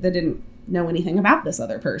didn't know anything about this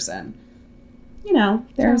other person. You know,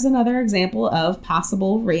 there's another example of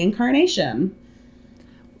possible reincarnation.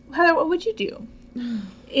 Heather, what would you do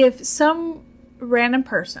if some random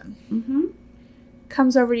person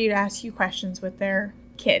comes over to you to ask you questions with their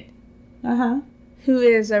kid who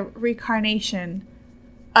is a reincarnation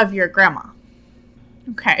of your grandma?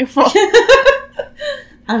 Okay, well,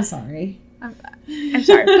 I'm sorry. I'm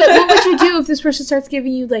sorry. But what would you do if this person starts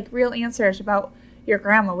giving you, like, real answers about your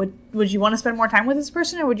grandma? Would you want to spend more time with this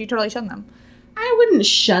person, or would you totally shun them? I wouldn't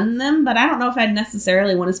shun them, but I don't know if I'd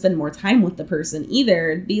necessarily want to spend more time with the person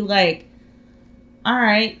either. It'd be like, all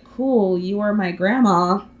right, cool, you are my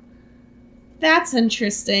grandma. That's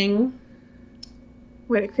interesting.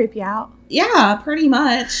 Would it creep you out? Yeah, pretty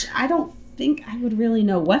much. I don't think I would really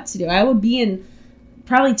know what to do. I would be in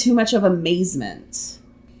probably too much of amazement.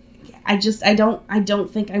 I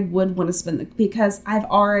don't think I would want to spend because I've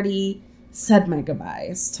already said my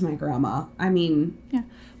goodbyes to my grandma. I mean, yeah.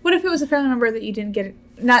 What if it was a family member that you didn't get?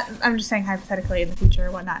 Not, I'm just saying hypothetically in the future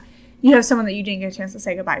or whatnot. You have someone that you didn't get a chance to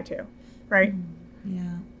say goodbye to, right?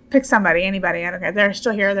 Yeah. Pick somebody, anybody. I don't care. They're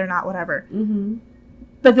still here. They're not. Whatever.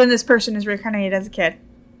 But then this person is reincarnated as a kid,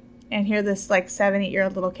 and here this like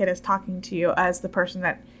 7-8-year-old little kid is talking to you as the person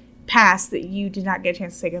that passed that you did not get a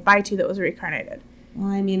chance to say goodbye to that was reincarnated.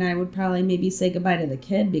 Well, I mean, I would probably maybe say goodbye to the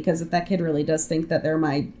kid because if that kid really does think that they're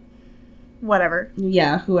my whatever,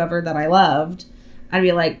 whoever that I loved, I'd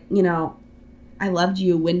be like, you know, I loved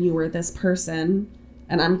you when you were this person,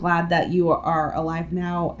 and I'm glad that you are alive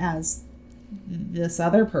now as this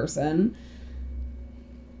other person.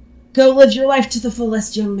 Go live your life to the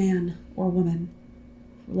fullest, young man or woman,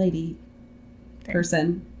 lady,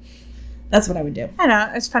 person. That's what I would do. I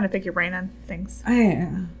know. It's fun to pick your brain on things.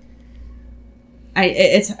 I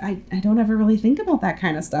don't ever really think about that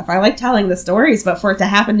kind of stuff. I like telling the stories, but for it to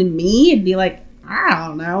happen to me, it'd be like, I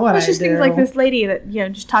don't know what I just think like this lady that, you know,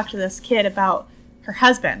 just talked to this kid about her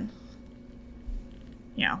husband.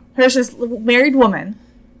 You know, there's this married woman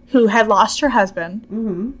who had lost her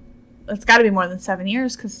husband. It's got to be more than 7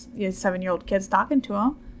 years because you have 7-year-old kids talking to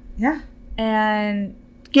him. Yeah. And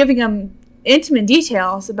giving him intimate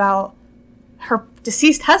details about her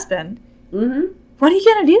deceased husband. What are you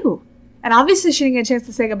going to do? And obviously she didn't get a chance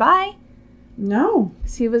to say goodbye. No.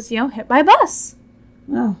 Because he was, you know, hit by a bus.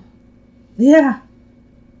 Oh. Yeah.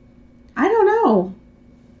 I don't know.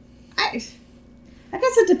 I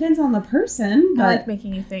guess it depends on the person, but... I like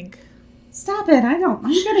making you think. Stop it. I'm going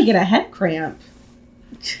to get a head cramp.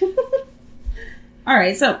 All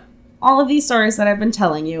right, so all of these stories that I've been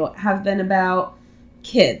telling you have been about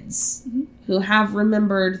kids who have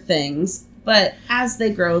remembered things, but as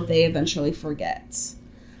they grow, they eventually forget.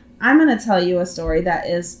 I'm going to tell you a story that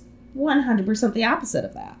is 100% the opposite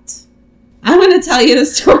of that. I'm going to tell you the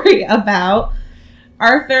story about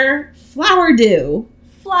Arthur Flowerdew.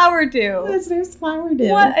 Flowerdew. His name's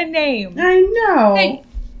Flowerdew. What a name. I know. Hey,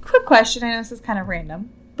 quick question. I know this is kind of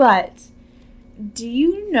random, but do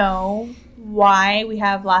you know why we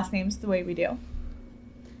have last names the way we do?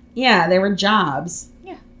 Yeah, they were jobs.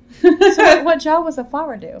 Yeah. So what job was a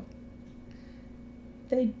Flowerdew?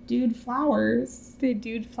 They dewed flowers. They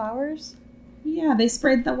dewed flowers? Yeah, they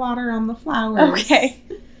sprayed the water on the flowers. Okay.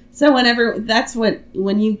 So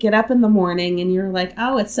when you get up in the morning and you're like,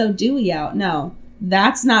 oh, it's so dewy out. No,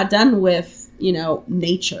 that's not done with, you know,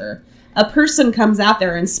 nature. A person comes out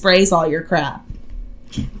there and sprays all your crap.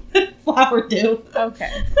 Flowerdew.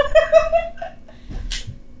 Okay.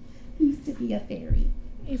 He used to be a fairy.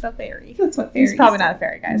 He's a fairy. That's what fairies He's probably do. not a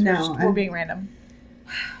fairy, guys. No, we're being random.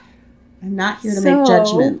 I'm not here to make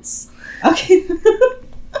judgments. Okay.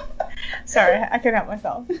 Sorry, I couldn't help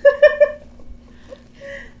myself.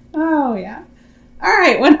 Oh, yeah. All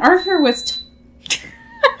right, when Arthur was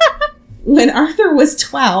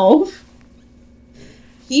 12,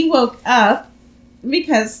 he woke up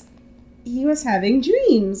because he was having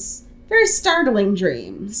dreams. Very startling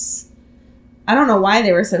dreams. I don't know why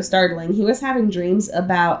they were so startling. He was having dreams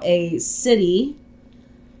about a city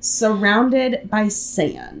surrounded by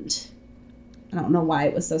sand. I don't know why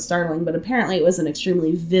it was so startling, but apparently it was an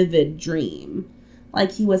extremely vivid dream.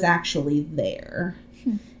 Like he was actually there.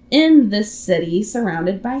 In this city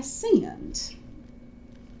surrounded by sand.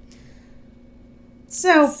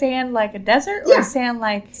 So sand like a desert or sand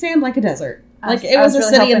like a desert. Like it was a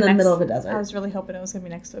city in the middle of a desert. I was really hoping it was going to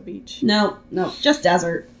be next to a beach. No, just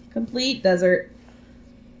desert. Complete desert.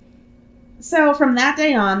 So from that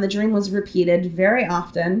day on, the dream was repeated very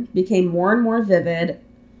often, became more and more vivid,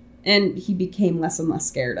 and he became less and less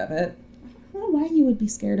scared of it. I don't know why you would be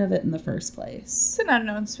scared of it in the first place. It's an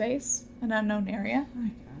unknown space, an unknown area.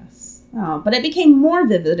 I guess. Oh, but it became more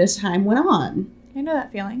vivid as time went on. I know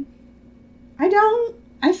that feeling.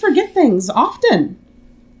 I forget things often.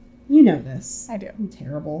 You know this. I do. I'm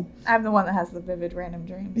terrible. I'm the one that has the vivid random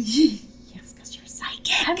dreams. Yes, because you're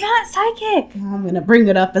psychic. I'm not psychic. I'm going to bring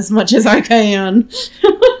it up as much as I can. She's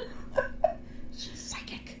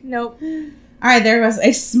psychic. Nope. All right, there was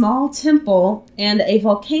a small temple and a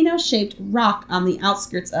volcano-shaped rock on the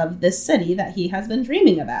outskirts of this city that he has been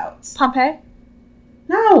dreaming about. Pompeii?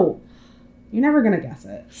 No. You're never going to guess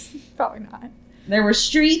it. Probably not. There were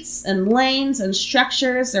streets and lanes and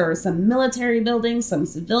structures. There were some military buildings, some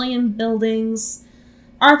civilian buildings.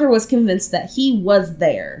 Arthur was convinced that he was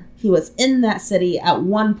there. He was in that city at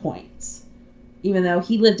one point, even though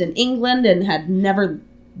he lived in England and had never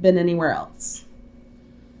been anywhere else.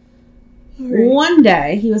 Right. One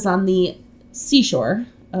day, he was on the seashore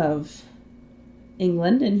of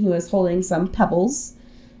England, and he was holding some pebbles,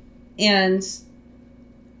 and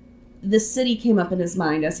the city came up in his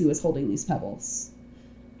mind as he was holding these pebbles.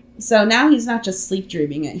 So now he's not just sleep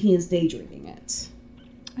dreaming it, he is daydreaming it.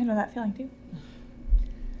 I know that feeling too.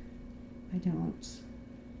 I don't.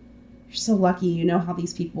 You're so lucky you know how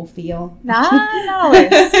these people feel. Not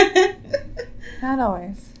always. Not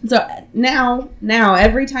always. So now,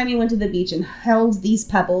 every time he went to the beach and held these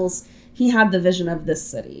pebbles, he had the vision of this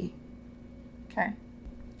city. Okay.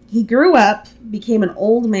 He grew up, became an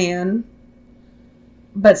old man,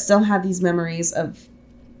 but still had these memories of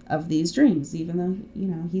these dreams, even though,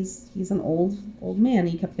 he's an old man.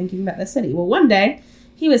 He kept thinking about the city. Well, one day,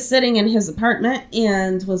 he was sitting in his apartment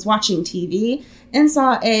and was watching TV and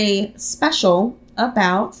saw a special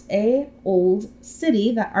about a old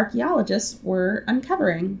city that archaeologists were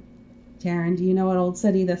uncovering. Taryn, do you know what old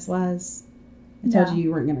city this was? I told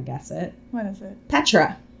you weren't going to guess it. What is it?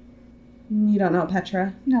 Petra. You don't know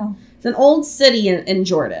Petra? No. It's an old city in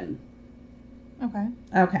Jordan.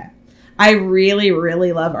 Okay. I really,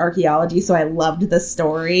 really love archaeology, so I loved the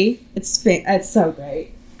story. It's so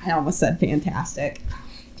great. I almost said fantastic. I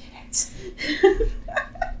did it.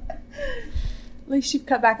 At least you've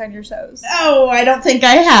cut back on your toes. Oh, I don't think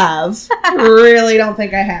I have. Really don't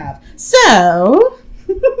think I have. So,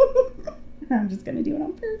 I'm just going to do it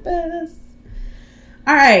on purpose.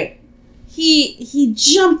 All right. He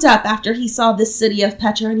jumped up after he saw this city of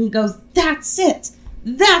Petra, and he goes, "That's it.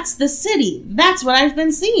 That's the city. That's what I've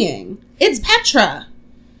been seeing. It's Petra."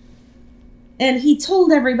 And he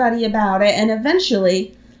told everybody about it, and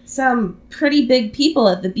eventually some pretty big people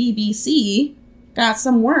at the BBC got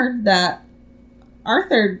some word that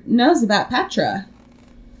Arthur knows about Petra.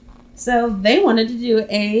 So they wanted to do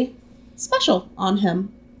a special on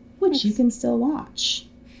him, which you can still watch.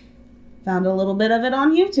 Found a little bit of it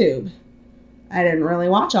on YouTube. I didn't really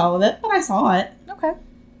watch all of it, but I saw it. Okay.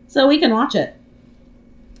 So we can watch it.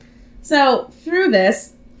 So through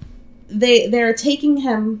this, they're taking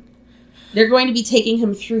him. They're going to be taking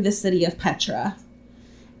him through the city of Petra,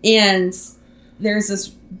 and there's this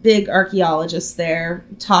big archaeologist there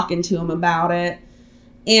talking to him about it,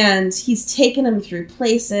 and he's taking him through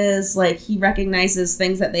places like he recognizes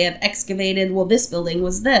things that they have excavated. Well, this building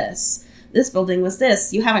was this. This building was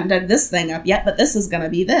this. You haven't dug this thing up yet, but this is going to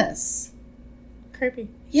be this. Creepy.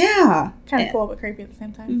 Yeah. Kind of cool, but creepy at the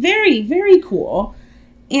same time. Very, very cool.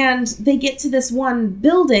 And they get to this one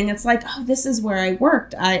building. It's like, oh, this is where I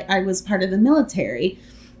worked. I was part of the military.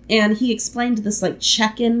 And he explained this like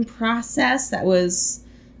check-in process that was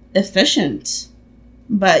efficient.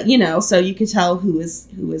 But, so you could tell who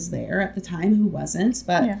was there at the time, who wasn't.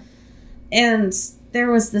 But yeah. And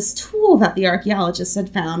there was this tool that the archaeologists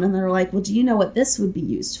had found. And they were like, well, do you know what this would be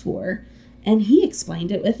used for? And he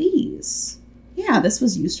explained it with ease. Yeah, this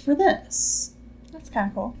was used for this. That's kind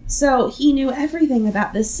of cool. So he knew everything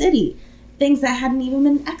about this city. Things that hadn't even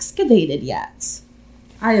been excavated yet.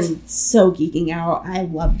 I am so geeking out. I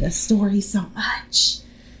love this story so much.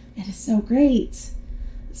 It is so great.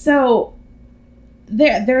 So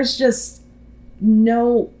there's just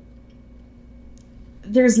there's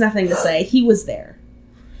nothing to say. He was there.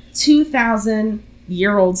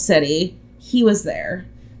 2,000-year-old city. He was there.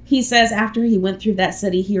 He says after he went through that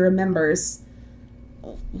city, he remembers,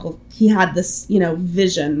 well, he had this,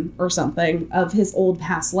 vision or something of his old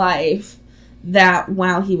past life that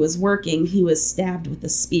while he was working, he was stabbed with a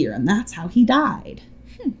spear, and that's how he died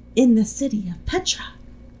in the city of Petra.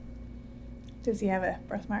 Does he have a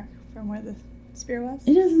birthmark from where the spear was?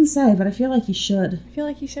 It doesn't say, but I feel like he should. I feel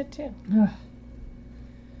like he should too. Ugh.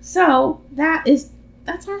 So that's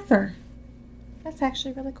Arthur. That's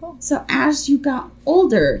actually really cool. So as you got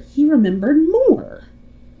older, he remembered more.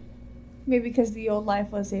 Maybe because the old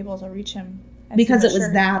life was able to reach him. Because it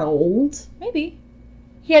was that old? Maybe.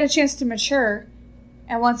 He had a chance to mature.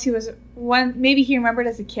 And once he was maybe he remembered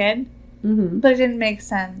as a kid, but it didn't make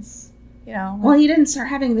sense You know? Well, he didn't start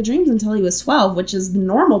having the dreams until he was 12, which is the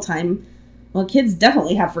normal time. Well, kids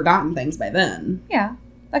definitely have forgotten things by then. Yeah.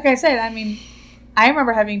 Like I said, I mean, I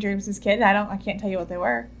remember having dreams as a kid. I can't tell you what they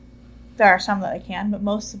were. There are some that I can, but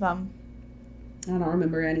most of them... I don't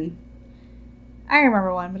remember any. I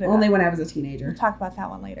remember one, but... Only when I was a teenager. We'll talk about that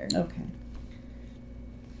one later. Okay.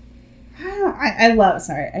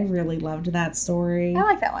 I really loved that story. I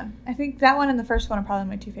like that one. I think that one and the first one are probably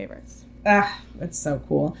my two favorites. It's so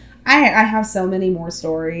cool. I have so many more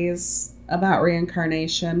stories about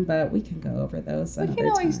reincarnation, but we can go over those another time.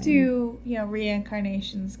 We can always do,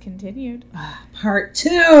 reincarnations continued. Part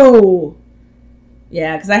 2!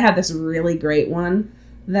 Yeah, because I have this really great one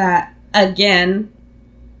that, again,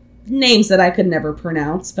 names that I could never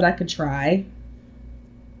pronounce, but I could try.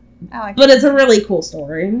 But it's a really cool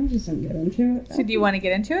story. I just didn't get into it. So do you want to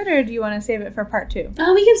get into it, or do you want to save it for part 2?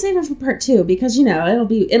 Oh, we can save it for part 2 because it'll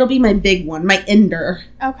be my big one, my ender.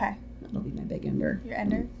 Okay. It'll be my big ender. Your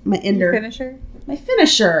ender. My ender. Your finisher. My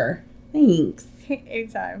finisher. Thanks.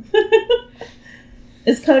 Anytime.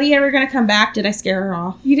 Is Cody ever gonna come back? Did I scare her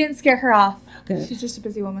off? You didn't scare her off. Oh, good. She's just a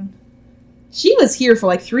busy woman. She was here for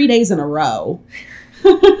like 3 days in a row.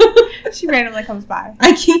 She randomly comes by.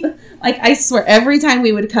 I swear, every time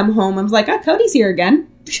we would come home, I was like, oh, Cody's here again.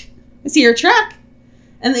 I see your truck.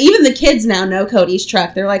 And even the kids now know Cody's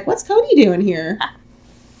truck. They're like, what's Cody doing here? I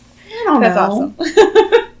don't know. That's awesome.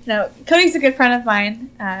 No, Cody's a good friend of mine.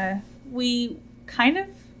 We kind of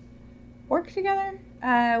work together.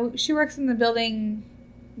 She works in the building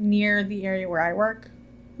near the area where I work.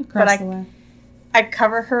 Across the way. I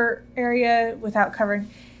cover her area without covering...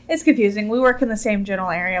 It's confusing. We work in the same general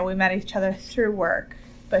area. We met each other through work.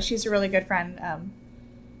 But she's a really good friend.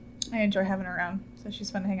 I enjoy having her around. So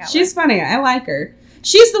she's fun to hang out with. She's funny. I like her.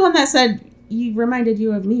 She's the one that said, reminded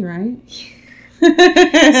you of me, right?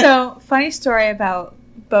 So, funny story about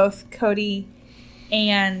both Cody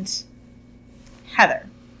and Heather.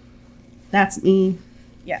 That's me.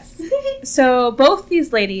 Yes. So, both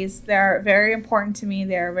these ladies, they're very important to me.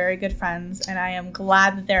 They're very good friends. And I am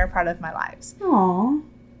glad that they're a part of my lives. Aww.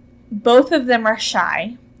 Both of them are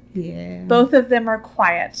shy. Yeah. Both of them are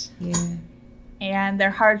quiet. Yeah. And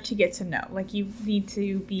they're hard to get to know. Like, you need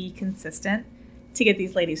to be consistent to get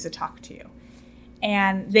these ladies to talk to you.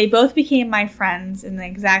 And they both became my friends in the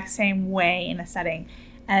exact same way in a setting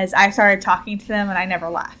as I started talking to them and I never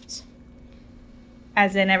left.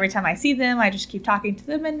 As in, every time I see them, I just keep talking to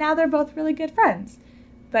them, and now they're both really good friends.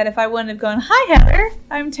 But if I wouldn't have gone, hi, Heather,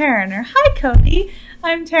 I'm Taryn, or hi, Cody,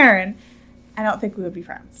 I'm Taryn, I don't think we would be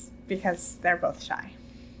friends because they're both shy.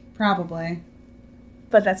 Probably.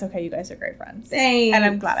 But that's okay. You guys are great friends. Thanks. And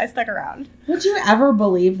I'm glad I stuck around. Would you ever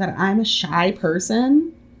believe that I'm a shy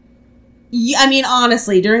person? I mean,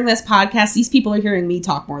 honestly, during this podcast, these people are hearing me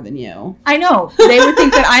talk more than you. I know. They would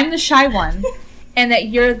think that I'm the shy one and that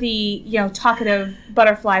you're the, talkative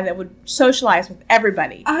butterfly that would socialize with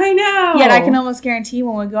everybody. I know. Yet I can almost guarantee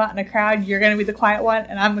when we go out in a crowd, you're going to be the quiet one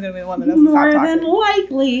and I'm going to be the one that doesn't stop talking. More than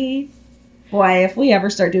likely. Boy, if we ever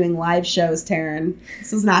start doing live shows, Taryn,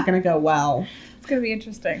 this is not going to go well. It's going to be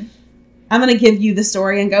interesting. I'm going to give you the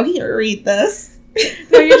story and go, here, read this.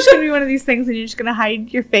 No, you're just going to be one of these things and you're just going to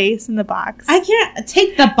hide your face in the box. I can't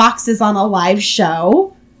take the boxes on a live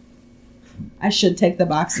show. I should take the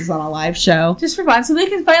boxes on a live show. Just for fun, so they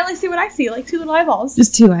can finally see what I see, like 2 little eyeballs.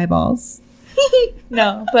 Just 2 eyeballs.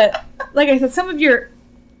 No, but like I said, some of your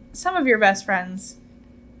best friends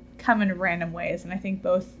come in random ways, and I think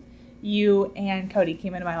both you and Cody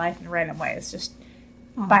came into my life in random ways, just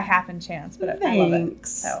by happen chance. But Thanks. I love it.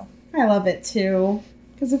 So I love it too.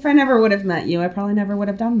 Because if I never would have met you, I probably never would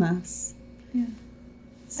have done this. Yeah.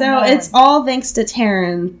 So it's all thanks to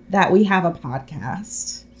Taryn that we have a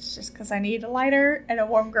podcast. It's just because I need a lighter and a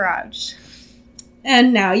warm garage.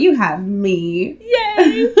 And now you have me.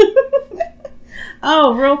 Yay!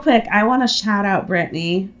 Oh, real quick, I want to shout out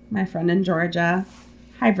Brittany, my friend in Georgia.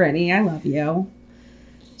 Hi, Brittany. I love you.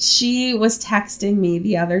 She was texting me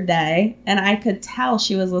the other day, and I could tell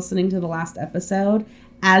she was listening to the last episode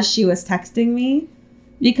as she was texting me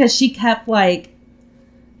because she kept,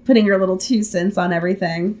 putting her little 2 cents on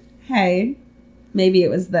everything. Hey, maybe it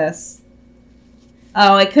was this.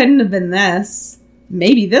 Oh, it couldn't have been this.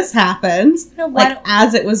 Maybe this happened. No,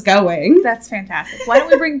 as it was going. That's fantastic. Why don't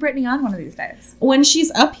we bring Brittany on one of these days? When she's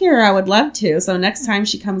up here, I would love to. So next time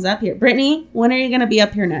she comes up here. Brittany, when are you going to be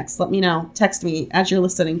up here next? Let me know. Text me as you're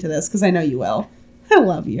listening to this because I know you will. I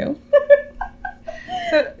love you.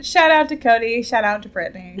 So shout out to Cody. Shout out to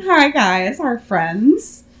Brittany. Hi, guys. Our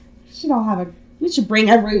friends. We should bring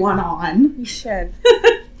everyone on. We should.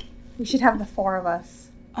 We should have the 4 of us.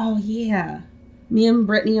 Oh, yeah. Me and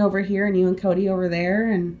Brittany over here and you and Cody over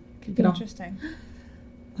there. And Could get Interesting.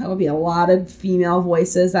 That would be a lot of female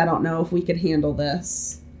voices. I don't know if we could handle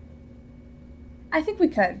this. I think we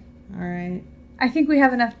could. All right. I think we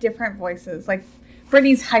have enough different voices. Like,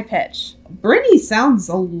 Brittany's high pitch. Brittany sounds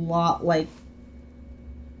a lot like...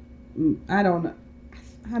 I don't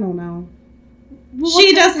know.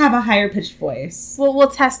 She does have a higher pitched voice. We'll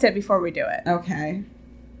test it before we do it. Okay.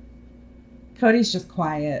 Cody's just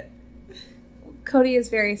quiet. Cody is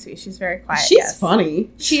very sweet. She's very quiet. She's funny.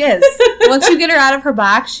 She is. Once you get her out of her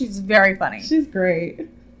box, she's very funny. She's great.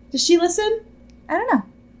 Does she listen? I don't know.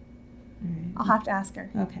 Right. I'll have to ask her.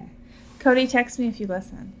 Okay. Cody, text me if you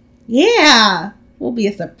listen. Yeah. Will be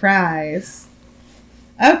a surprise.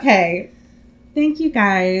 Okay. Thank you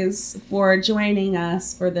guys for joining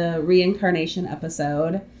us for the reincarnation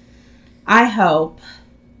episode. I hope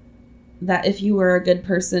that if you were a good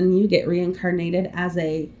person, you get reincarnated as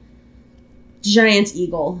a giant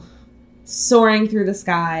eagle soaring through the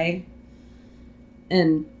sky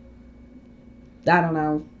and, I don't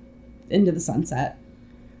know, into the sunset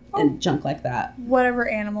and junk like that. Whatever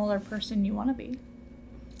animal or person you want to be.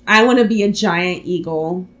 I want to be a giant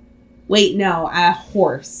eagle. Wait, no, a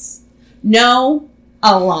horse. No,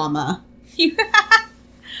 a llama.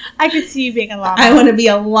 I could see you being a llama. I want to be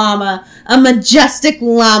a llama. A majestic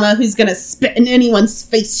llama who's going to spit in anyone's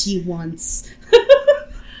face she wants.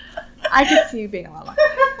 I could see you being a llama.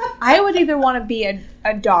 I would either want to be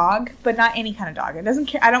a dog, but not any kind of dog. It doesn't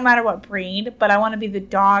care. I don't matter what breed, but I want to be the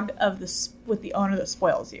dog with the owner that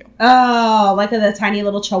spoils you. Oh, like the tiny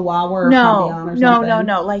little Chihuahua or Pombian or something?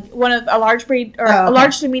 No. Like one of a large breed or a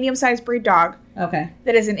large to medium sized breed dog. Okay.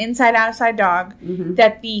 That is an inside outside dog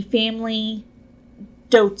that the family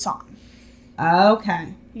dotes on.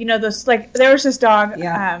 Okay. You know, there was this dog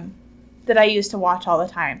that I used to watch all the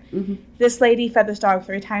time. Mm-hmm. This lady fed this dog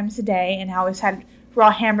 3 times a day and always had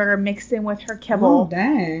raw hamburger mixed in with her kibble. Oh,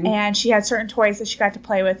 dang. And she had certain toys that she got to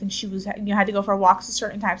play with, and she was had to go for walks at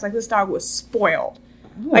certain times. Like, this dog was spoiled.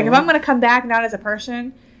 Oh. Like, if I'm going to come back not as a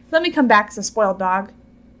person, let me come back as a spoiled dog.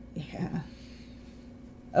 Yeah.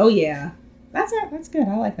 Oh, yeah. That's good.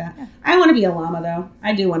 I like that. Yeah. I want to be a llama, though.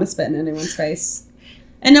 I do want to spit in anyone's face.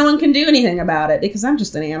 And no one can do anything about it because I'm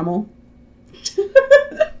just an animal.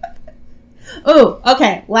 Oh,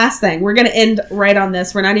 okay. Last thing. We're going to end right on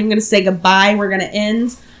this. We're not even going to say goodbye. We're going to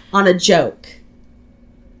end on a joke.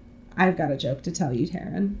 I've got a joke to tell you,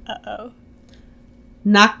 Taryn. Uh-oh.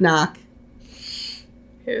 Knock, knock.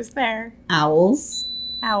 Who's there? Owls.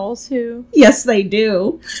 Owls who? Yes, they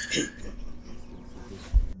do.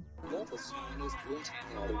 You're the finest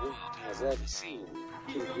routine the world has ever seen.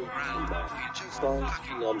 Keep your grandma start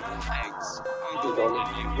fucking on my legs. You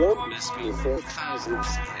won't miss me for thousands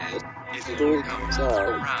of years. If it all comes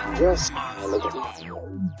out, just smile at it.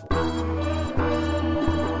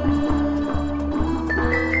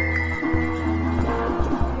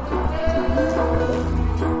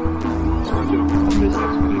 This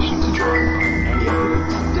expedition to try and find any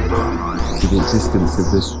evidence dead or alive. The existence of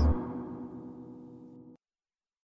this